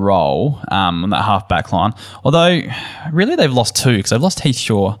anyone the role on that half back line, although really they've lost two, because they've lost Heath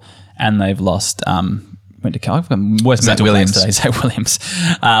Shaw and they've lost went to Cal. I've got worse mental Williams today. Zach Williams,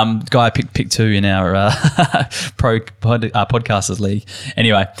 guy I picked two in our pro podcasters league.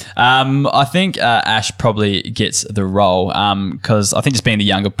 Anyway, I think Ash probably gets the role because I think just being the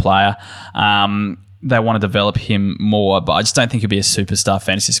younger player, they want to develop him more, but I just don't think he'll be a superstar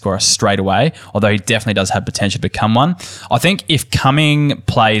fantasy scorer straight away, although he definitely does have potential to become one. I think if Cumming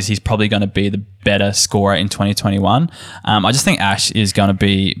plays, he's probably going to be the better scorer in 2021. I just think Ash is going to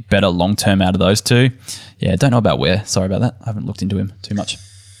be better long-term out of those two. Yeah, don't know about Ware. Sorry about that. I haven't looked into him too much.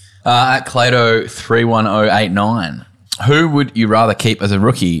 At Clado 31089, who would you rather keep as a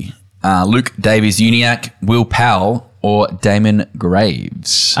rookie? Luke Davies-Uniacke, Will Powell, or Damon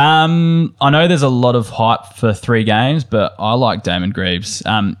Graves? I know there's a lot of hype for 3 games, but I like Damon Graves.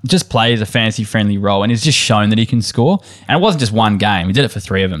 Just plays a fantasy-friendly role and he's just shown that he can score. And it wasn't just one game. He did it for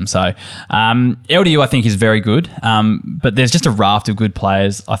 3 of them. So LDU, I think, is very good. But there's just a raft of good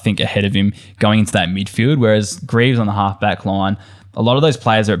players, I think, ahead of him going into that midfield, whereas Graves on the half-back line, a lot of those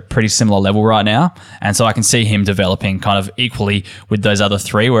players are at pretty similar level right now. And so I can see him developing kind of equally with those other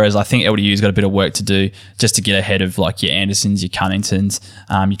 3, whereas I think LDU's got a bit of work to do just to get ahead of like your Andersons, your Cunningtons,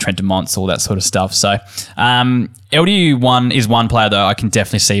 your Trent Dumonts, all that sort of stuff. So LDU is one player, though, I can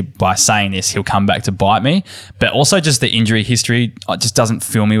definitely see by saying this, he'll come back to bite me. But also just the injury history just doesn't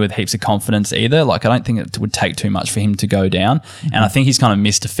fill me with heaps of confidence either. Like, I don't think it would take too much for him to go down. Mm-hmm. And I think he's kind of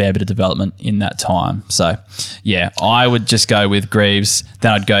missed a fair bit of development in that time. So, yeah, I would just go with Greaves,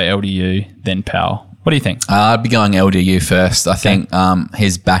 then I'd go LDU, then Powell. What do you think? I'd be going LDU first. I think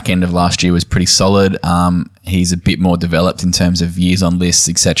his back end of last year was pretty solid. He's a bit more developed in terms of years on lists,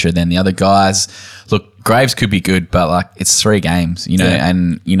 etc., than the other guys. Look, Graves could be good, but like it's 3 games,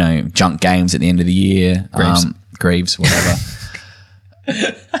 and junk games at the end of the year. Greaves, whatever.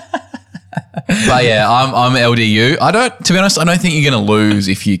 But yeah, I'm LDU. To be honest, I don't think you're going to lose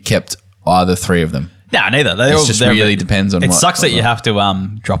if you kept either 3 of them. No, neither. Really depends on it. It sucks that you have to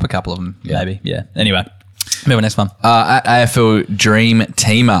drop a couple of them, maybe. Yeah. Anyway, move on next one. At AFL Dream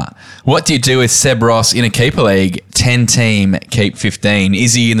Teamer, what do you do with Seb Ross in a keeper league? 10 team, keep 15.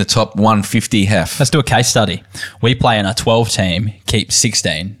 Is he in the top 150 hef? Let's do a case study. We play in a 12 team, keep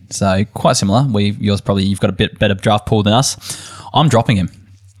 16. So quite similar. You've got a bit better draft pool than us. I'm dropping him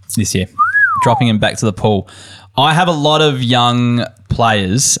this year. Dropping him back to the pool. I have a lot of young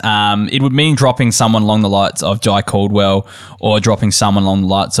players. It would mean dropping someone along the likes of Jai Caldwell or dropping someone along the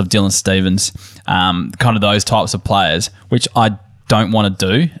likes of Dylan Stevens, kind of those types of players, which I don't want to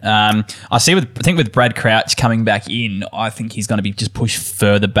do. I think with Brad Crouch coming back in, I think he's going to be just pushed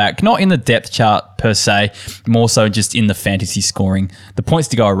further back, not in the depth chart per se, more so just in the fantasy scoring. The points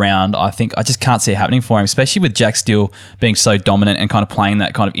to go around, I just can't see it happening for him, especially with Jack Steele being so dominant and kind of playing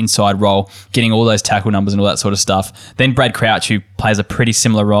that kind of inside role, getting all those tackle numbers and all that sort of stuff. Then Brad Crouch, who plays a pretty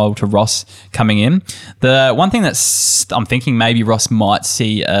similar role to Ross coming in. The one thing I'm thinking maybe Ross might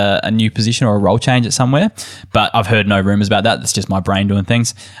see a new position or a role change at somewhere, but I've heard no rumours about that. That's just my brain doing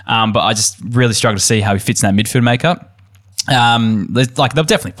things. But I just really struggle to see how he fits in that midfield makeup. They'll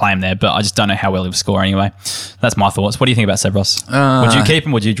definitely play him there, but I just don't know how well he'll score anyway. That's my thoughts. What do you think about Seb Ross? Would you keep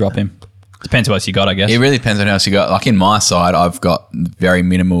him? Would you drop him? Depends who else you got, I guess. It really depends on who else you got. Like in my side, I've got very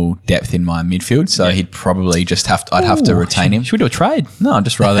minimal depth in my midfield, so he'd probably just I'd have to retain him. Should we do a trade? No, I'd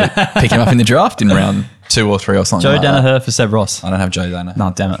just rather pick him up in the draft in round 2 or 3 or something. Joe like Danaher that. for Seb Ross. I don't have Joe Danaher.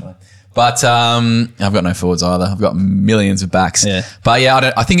 No, damn it. But I've got no forwards either. I've got millions of backs. Yeah. But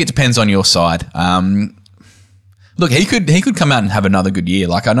yeah, I think it depends on your side. Look, he could come out and have another good year.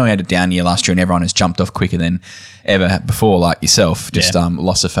 Like I know he had a down year last year, and everyone has jumped off quicker than ever before. Like yourself, just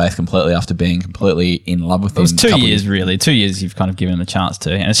lost of faith completely after being completely in love with him. It was 2 years, really. 2 years you've kind of given him a chance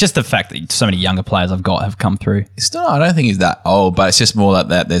to, and it's just the fact that so many younger players I've got have come through. I don't think he's that old, but it's just more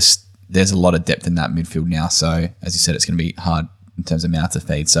that there's a lot of depth in that midfield now. So as you said, it's going to be hard in terms of mouth to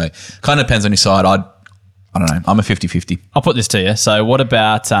feed. So kind of depends on your side. I don't know. I'm a 50-50. I'll put this to you. So what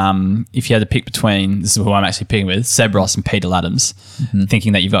about if you had to pick between, this is who I'm actually picking with, Seb Ross and Peter Laddams,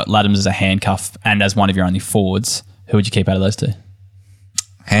 thinking that you've got Laddams as a handcuff and as one of your only forwards, who would you keep out of those two?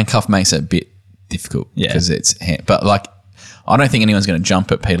 Handcuff makes it a bit difficult because but like I don't think anyone's going to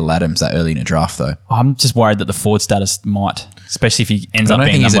jump at Peter Laddams that early in a draft though. I'm just worried that the forward status might, especially if he ends up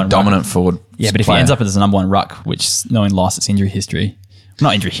being he's number a one dominant ruck. forward. Yeah, but if he ends up as a number one ruck, which knowing Lyson's injury history,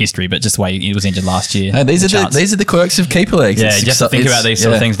 not injury history, but just the way he was injured last year. No, these are the quirks of keeper leagues. Yeah, you have to think about these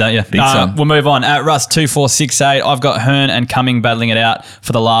sort of things, don't you? We'll move on. At Russ 2468, I've got Hearn and Cumming battling it out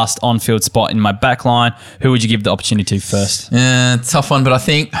for the last on-field spot in my back line. Who would you give the opportunity to first? Tough one, but I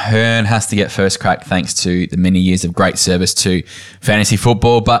think Hearn has to get first crack thanks to the many years of great service to fantasy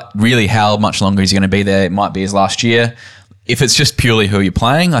football. But really, how much longer is he going to be there? It might be his last year. If it's just purely who you're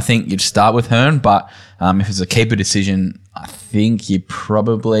playing, I think you'd start with Hearn. But if it's a keeper decision, I think you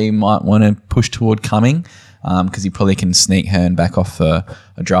probably might want to push toward Cumming because he probably can sneak Hearn back off a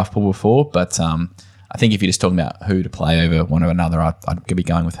draft pool before. But I think if you're just talking about who to play over one or another, I'd be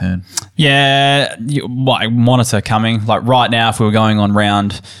going with Hearn. Yeah, monitor Cumming. Like right now, if we were going on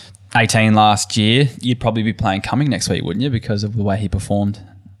round 18 last year, you'd probably be playing Cumming next week, wouldn't you? Because of the way he performed.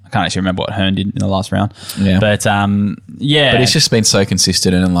 I can't actually remember what Hearn did in the last round. Yeah. But But he's just been so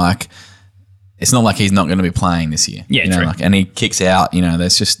consistent and like it's not like he's not going to be playing this year. Yeah, true. Like, and he kicks out,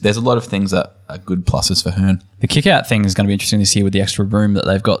 there's a lot of things that are good pluses for Hearn. The kick-out thing is going to be interesting this year with the extra room that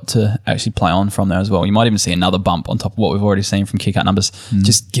they've got to actually play on from there as well. You might even see another bump on top of what we've already seen from kick-out numbers.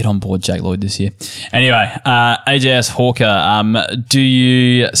 Just get on board Jake Lloyd this year. Anyway, AJS Hawker, do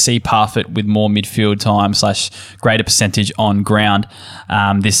you see Parfitt with more midfield time / greater percentage on ground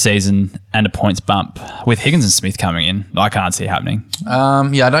this season and a points bump with Higgins and Smith coming in? I can't see it happening.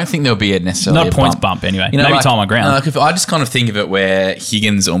 I don't think there'll be necessarily not a points bump anyway. Maybe time on ground. I just kind of think of it where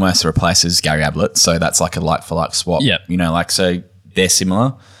Higgins almost replaces Gary Ablett, so that's like a like-for-like swap. Yep. So they're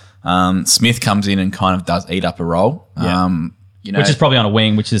similar. Smith comes in and kind of does eat up a role. Which is probably on a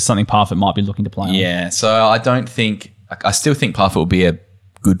wing, which is something Parfitt might be looking to play on. Yeah, so I still think Parfitt will be a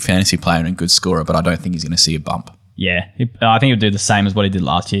good fantasy player and a good scorer, but I don't think he's going to see a bump. Yeah, I think he'll do the same as what he did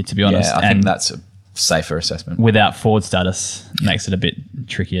last year, to be honest. Yeah, I think that's a safer assessment. Without forward status, makes it a bit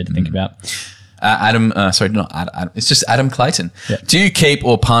trickier to think about. It's just Adam Clayton. Yep. Do you keep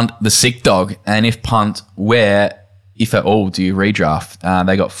or punt the sick dog? And if punt, where, if at all, do you redraft?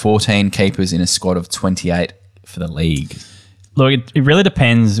 They got 14 keepers in a squad of 28 for the league. Look, it really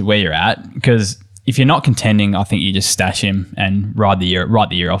depends where you're at, because if you're not contending, I think you just stash him and ride the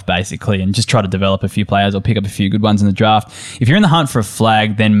year off basically, and just try to develop a few players or pick up a few good ones in the draft. If you're in the hunt for a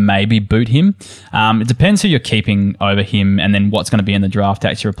flag, then maybe boot him. It depends who you're keeping over him and then what's going to be in the draft to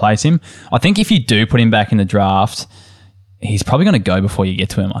actually replace him. I think if you do put him back in the draft, he's probably going to go before you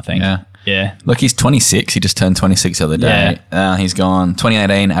get to him, I think. Yeah. Look, he's 26. He just turned 26 the other day. Yeah. He's gone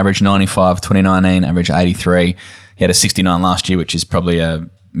 2018, average 95, 2019, average 83. He had a 69 last year, which is probably a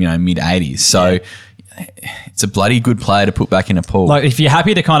mid-80s. So it's a bloody good player to put back in a pool. Like if you're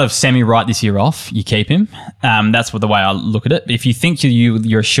happy to kind of semi-write this year off, you keep him. That's the way I look at it. If you think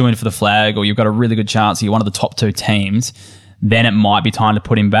you're a shoo-in for the flag or you've got a really good chance, you're one of the top 2 teams, then it might be time to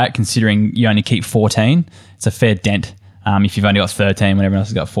put him back, considering you only keep 14. It's a fair dent if you've only got 13 when everyone else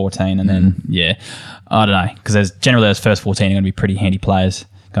has got 14. And then, I don't know, because generally those first 14 are going to be pretty handy players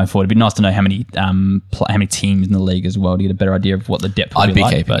going forward. It'd be nice to know how many teams in the league as well to get a better idea of what the depth would be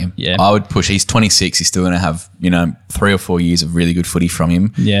like. I'd be keeping him. Yeah. I would push. He's 26. He's still going to have, 3 or 4 years of really good footy from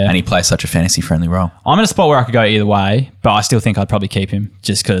him. Yeah. And he plays such a fantasy-friendly role. I'm in a spot where I could go either way, but I still think I'd probably keep him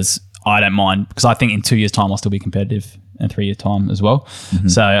just because I don't mind, because I think in 2 years' time I'll still be competitive in 3 years' time as well.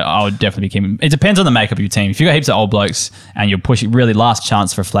 So I would definitely be keeping him. It depends on the makeup of your team. If you've got heaps of old blokes and you're pushing really last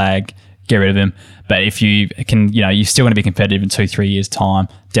chance for a flag, get rid of him. But if you can, you're still going to be competitive in 2-3 years' time,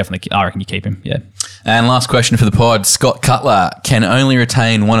 definitely, I reckon you keep him, yeah. And last question for the pod. Scott Cutler can only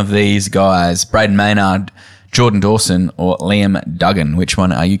retain one of these guys, Braden Maynard, Jordan Dawson, or Liam Duggan. Which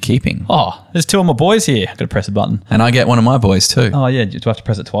one are you keeping? Oh, there's 2 of my boys here. I've got to press a button. And I get one of my boys too. Oh, yeah. Do I have to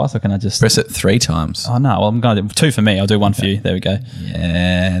press it twice or can I just... Press it 3 times. Oh, no. Well, I'm going to do 2 for me. I'll do 1 for you. There we go.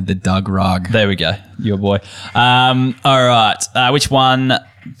 Yeah, the Doug Rugg. There we go. Your boy. All right. Which one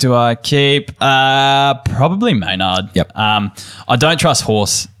do I keep? Probably Maynard. Yep. I don't trust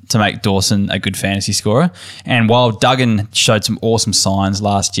Horse to make Dawson a good fantasy scorer. And while Duggan showed some awesome signs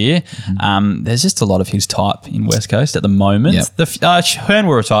last year, there's just a lot of his type in West Coast at the moment. Yep. Hearn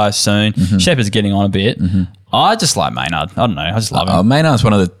will retire soon. Shepherd's getting on a bit. I just like Maynard. I don't know. I just love him. Maynard's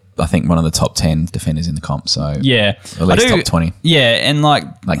one of the top 10 defenders in the comp. So yeah, at least top 20. Yeah, and like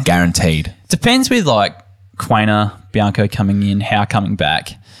guaranteed. Depends with like Quainer, Bianco coming in, Howe coming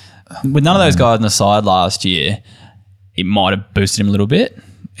back. With none of those guys on the side last year, it might have boosted him a little bit.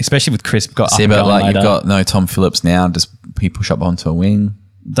 Especially with Chris got up and going later. You've got no Tom Phillips now. Does he push up onto a wing?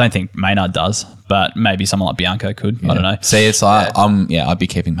 Don't think Maynard does, but maybe someone like Bianco could. I don't know. See, I'd be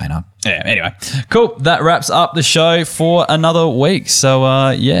keeping Maynard. Yeah, anyway. Cool. That wraps up the show for another week. So,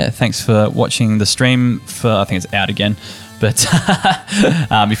 thanks for watching the stream I think it's out again. But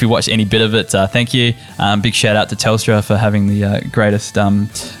if you watched any bit of it, thank you. Big shout out to Telstra for having the greatest, and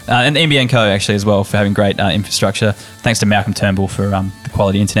NBN Co actually as well for having great infrastructure. Thanks to Malcolm Turnbull for the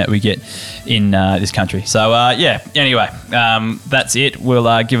quality internet we get in this country. So anyway, that's it.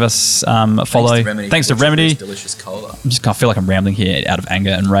 We'll give us a follow. Thanks to Remedy. Delicious cola. I just kind of feel like I'm rambling here out of anger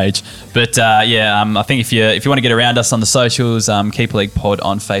and rage. But I think if you want to get around us on the socials, Keep League Pod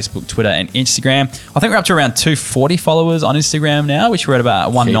on Facebook, Twitter, and Instagram. I think we're up to around 240 followers on Instagram now, which we're at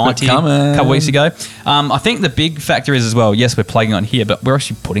about 190 a couple weeks ago. I think the big factor is as well, yes, we're plugging on here, but we're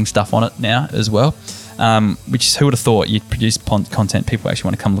actually putting stuff on it now as well. Which is, who would have thought you'd produce content, people actually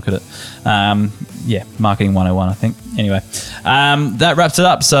want to come look at it. Marketing 101, I think. Anyway, that wraps it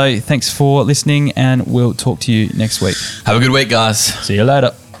up. So thanks for listening and we'll talk to you next week. Have a good week, guys. See you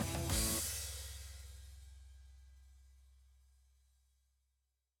later.